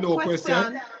if there are no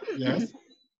questions, yes.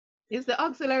 Is the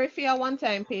auxiliary fee a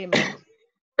one-time payment?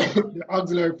 The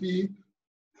auxiliary fee,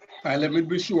 let me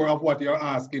be sure of what you're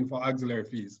asking for auxiliary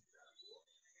fees.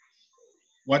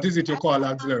 What is it you call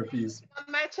auxiliary fees? On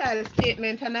my child's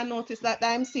statement, and I noticed that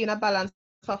I'm seeing a balance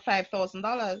of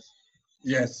 $5,000.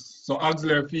 Yes, so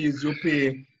auxiliary fees you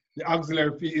pay, the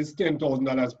auxiliary fee is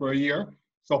 $10,000 per year.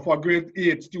 So for grade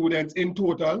 8 students in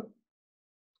total,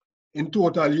 In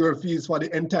total, your fees for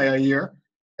the entire year,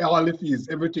 all the fees,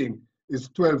 everything, is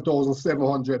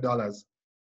 $12,700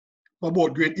 for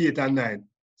both grade 8 and 9.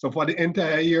 So for the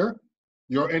entire year,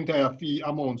 your entire fee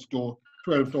amounts to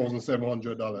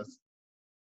 $12,700.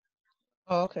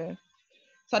 Okay.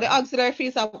 So the auxiliary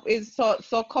fees is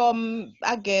so come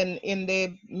again in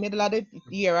the middle of the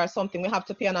year or something. We have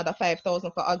to pay another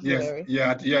 5,000 for auxiliary.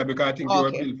 Yes, yeah, because I think you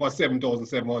were billed for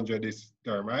 7,700 this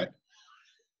term, right?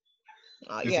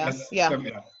 Yeah.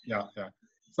 Yeah.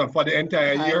 So for the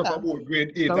entire year for both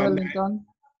grade 8 and 9,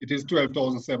 it is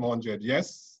 12,700.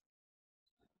 Yes.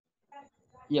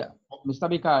 Yeah, Mr.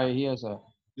 Bikari here, sir.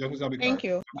 Yeah, Mr. Bikari. Thank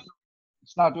you.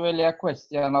 It's not really a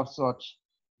question of such.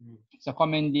 It's a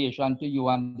commendation to you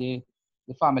and the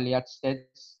family at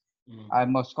STETHS. I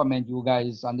must commend you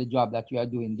guys on the job that you are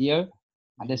doing there,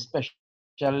 and especially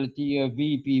to your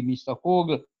VP, Mr.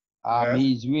 Kogel.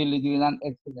 He's really doing an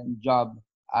excellent job,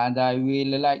 and I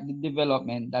really like the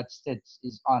development that STETHS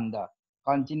is under.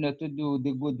 Continue to do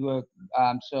the good work,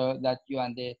 sir, that you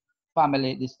and the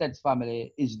family, the STETHS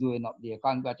family, is doing up there.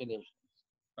 Congratulations.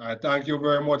 Thank you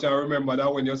very much. I remember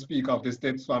that when you speak of the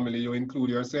STETHS family, you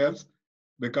include yourselves,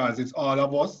 because it's all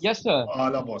of us. Yes, sir.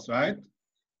 All of us, right?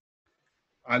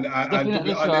 And definitely, to be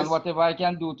sir, honest, and whatever I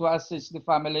can do to assist the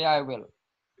family, I will.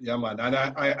 Yeah, man. And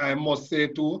I must say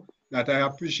too that I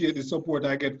appreciate the support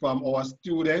I get from our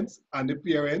students and the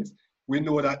parents. We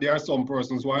know that there are some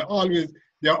persons who are always,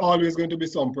 there are always going to be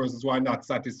some persons who are not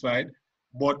satisfied.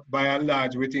 But by and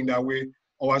large, we think that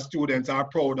our students are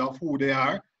proud of who they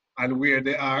are and where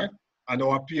they are, and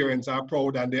our parents are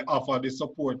proud and they offer the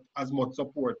support, as much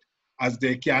support as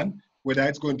they can, whether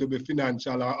it's going to be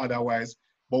financial or otherwise.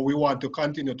 But we want to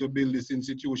continue to build this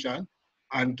institution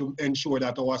and to ensure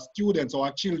that our students,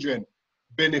 our children,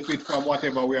 benefit from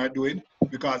whatever we are doing,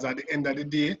 because at the end of the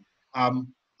day,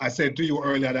 I said to you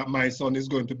earlier that my son is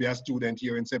going to be a student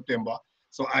here in September.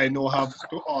 So I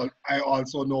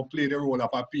also know play the role of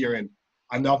a parent.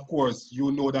 And of course,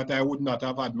 you know that I would not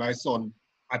have had my son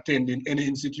attending any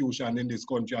institution in this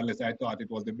country unless I thought it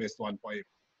was the best one for him.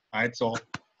 Right? So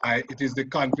it is the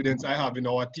confidence I have in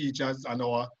our teachers and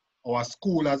our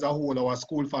school as a whole, our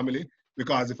school family,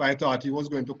 because if I thought he was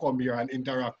going to come here and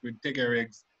interact with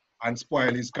Tegeregs and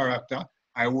spoil his character,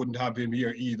 I wouldn't have him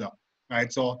here either.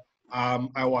 Right? So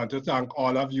I want to thank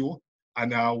all of you,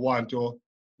 and I want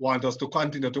us to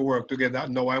continue to work together.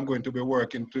 Now I'm going to be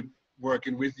working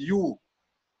with you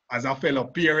as a fellow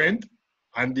parent,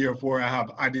 and therefore I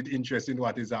have added interest in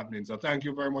what is happening. So thank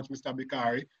you very much, Mr.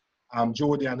 Bikari.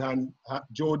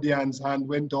 Jodian's hand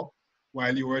went up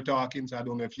while you were talking, so I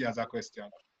don't know if he has a question.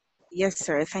 Yes,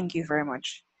 sir. Thank you very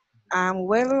much.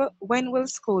 Well, when will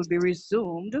school be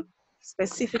resumed,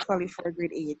 specifically for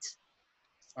grade 8?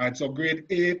 All right, so grade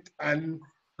 8 and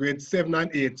grade 7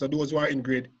 and 8, so those who are in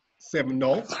grade 7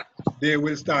 now, they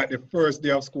will start the first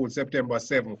day of school, September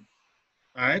 7th.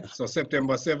 All right, so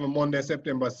September 7th, Monday,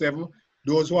 September 7th.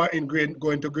 Those who are in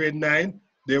going to grade 9,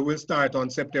 they will start on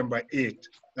September 8th.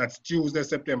 That's Tuesday,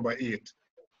 September 8th.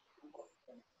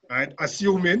 All right,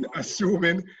 assuming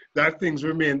that things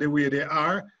remain the way they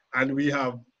are, and we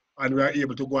are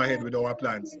able to go ahead with our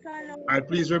plans. And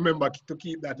please remember to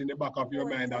keep that in the back of your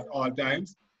mind at all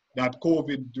times, that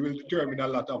COVID will determine a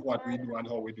lot of what we do and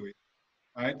how we do it.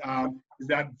 All right, is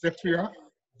that Zephyr?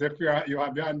 Zephyr, you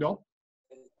have your hand up?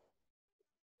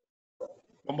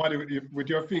 Somebody with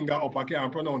your finger up, I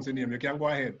can't pronounce the name. You can go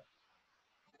ahead.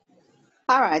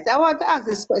 All right, I want to ask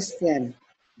this question.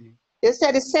 You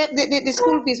said the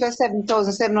school fees were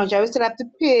 $7,700. We still have to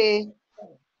pay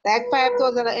like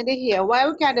 $5,000 in the year. Why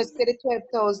we can't just pay the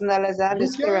 $12,000 and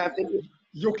just clear up it?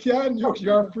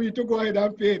 You're free to go ahead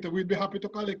and pay it. We'd be happy to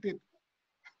collect it.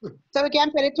 So we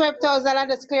can pay the $12,000 and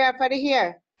just clear up for the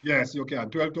year? Yes, you can.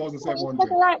 $12,700.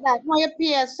 It's like that. Now you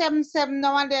pay $7,700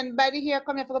 now, and then by the year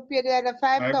come, you have to pay the other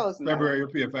 $5,000. February you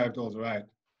pay $5,000, right?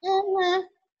 Yeah.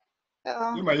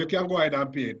 You can go ahead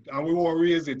and pay it, and we won't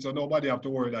raise it, so nobody have to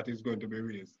worry that it's going to be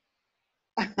raised.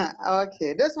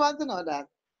 Okay, just want to know that.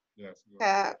 Yes.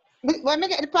 When I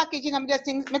get the packaging, I'm just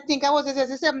thinking, I was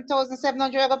just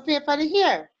 $7,700 I got pay for the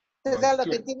year. So I look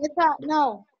at it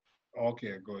now.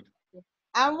 Okay, good.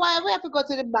 And why we have to go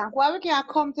to the bank? Why we can't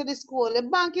come to the school? The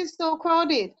bank is so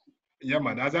crowded. Yeah,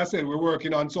 man. As I said, we're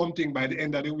working on something. By the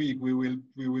end of the week, we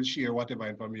will share whatever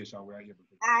information we are able to.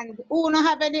 And who don't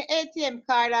have any ATM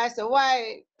card, so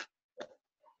why?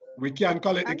 We can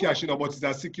collect the cash, but it's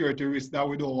a security risk that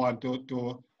we don't want to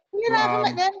collect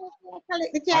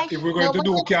the cash. If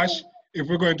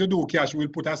we're going to do cash, we'll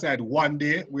put aside one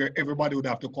day where everybody would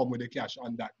have to come with the cash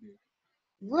on that day.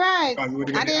 Right. Because we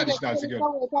would get the additional security.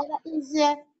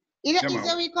 Either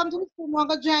easier we come to the school, we're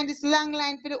going to join this long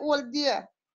line for the whole day.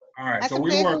 All right, so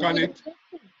we'll work on it.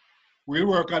 We'll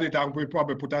work on it and we'll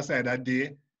probably put aside a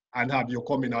day and have you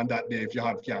come in on that day if you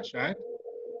have cash, right?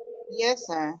 Yes,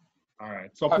 sir. All right.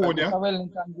 So, Fonia.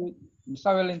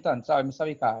 Mr. Wellington, sorry, Mr.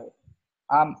 Vicari.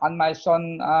 On my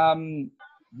son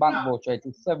bank voucher, it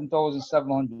is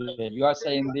 7,700. You are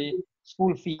saying the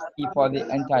school fee for the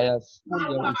entire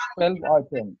school year is 12 or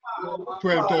 10?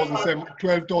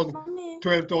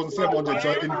 12,700.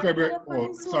 So in February,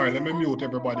 oh, sorry, let me mute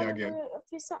everybody again.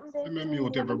 Let me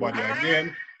mute everybody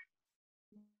again.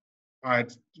 All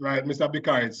right, Mr.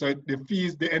 Bikari. So the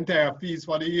fees, the entire fees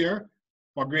for the year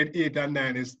for grade 8 and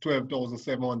 9 is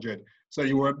 12,700. So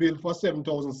you were billed for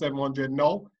 7,700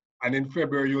 now, and in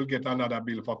February you'll get another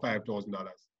bill for $5,000.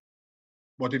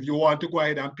 But if you want to go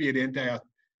ahead and pay the entire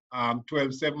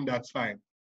 12,700, that's fine.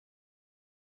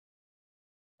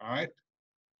 All right.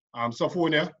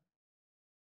 Sophia,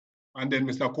 and then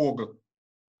Mr. Kogel.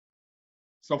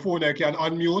 Sophia can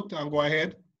unmute and go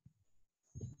ahead.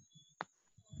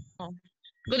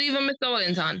 Good evening, Mr.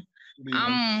 Wellington.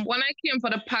 When I came for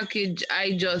the package,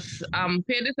 I just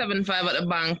paid the 7,500 at the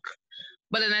bank,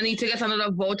 but then I need to get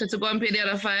another voucher to go and pay the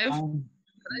other 5,000.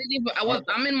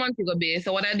 I'm in Montego Bay,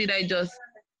 so what I did,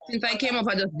 since I came up,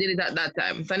 I just did it at that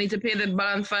time. So I need to pay the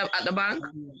balance 5,000 at the bank.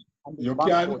 You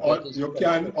can,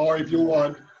 or if you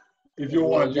want, you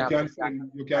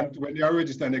can, when you are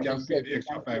registered, they can pay the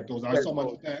extra 5,000. Or some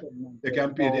of the time, they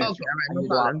can pay the extra. Okay, all right, no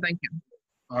problem. Thank you.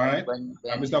 All right,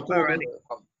 Mr. Corbin.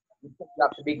 You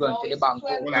have to be going to the bank.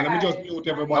 Well, let me just mute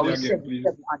everybody again, please.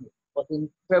 But in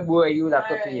February, you will have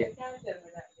to pay.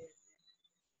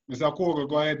 Mr. Kogel,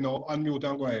 go ahead now. Unmute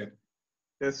and go ahead.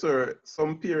 Yes, sir.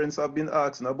 Some parents have been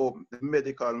asking about the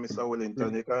medical, Mr.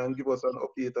 Wellington. You can give us an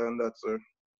update on that, sir.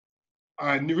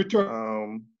 And in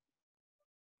return,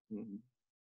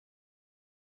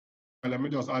 let me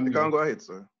just unmute. You can go ahead,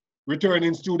 sir.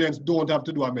 Returning students don't have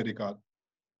to do a medical.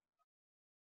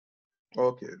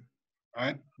 Okay.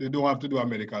 Right? They don't have to do a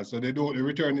medical. So the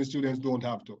returning students don't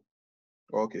have to.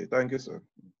 Okay, thank you, sir.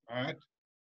 All right.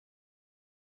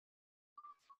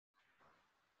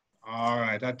 All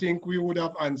right, I think we would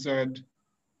have answered.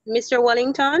 Mr.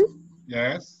 Wellington?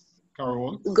 Yes,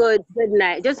 Carol. Good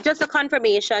night. Just a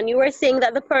confirmation. You were saying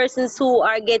that the persons who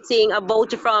are getting a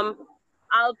voucher from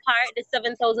Alpart, the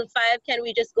 7,500, can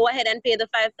we just go ahead and pay the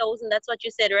 5,000? That's what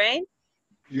you said, right?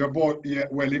 You're both, yeah.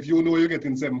 Well, if you know you're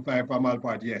getting 7,500 from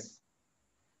Alpart, yes.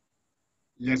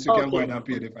 Yes, you can go ahead and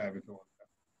pay the 5 if you want.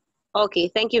 Okay,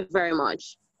 thank you very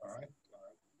much. All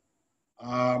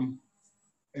right.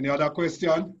 Any other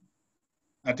question?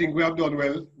 I think we have done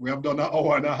well. We have done an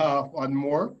hour and a half and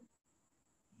more.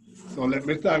 So let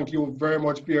me thank you very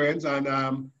much, parents. And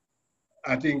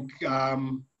I think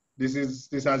this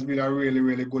has been a really,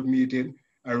 really good meeting.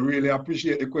 I really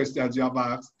appreciate the questions you have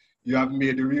asked. You have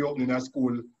made the reopening of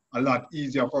school a lot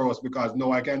easier for us because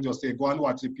now I can just say, go and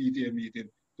watch the PTA meeting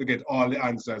to get all the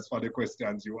answers for the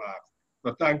questions you asked.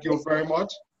 So thank you very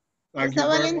much. Thank you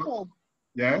very much.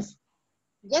 Yes?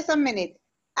 Just a minute.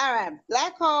 All right.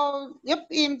 Like how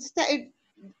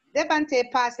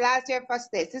Devante passed last year for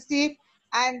STETHS, you see,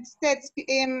 and STETHS,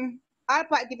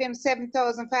 Alpart give him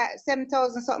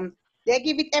 7,000 something. They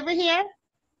give it every year?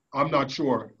 I'm not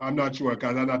sure. I'm not sure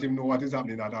because I don't even know what is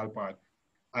happening at Alpart.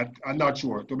 I'm not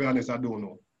sure. To be honest, I don't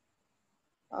know.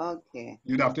 Okay.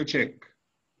 You'd have to check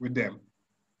with them.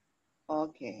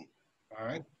 Okay. All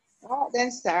right. All right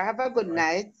then, sir. Have a good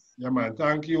night. Yeah, man.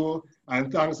 Thank you.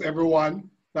 And thanks, everyone.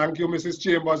 Thank you, Mrs.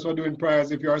 Chambers, for doing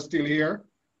prayers if you are still here.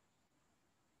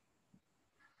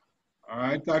 All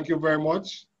right. Thank you very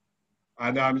much.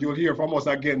 And you'll hear from us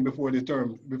again before the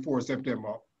term, before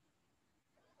September.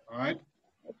 All right.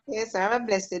 Yes, sir. Have a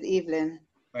blessed evening.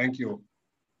 Thank you.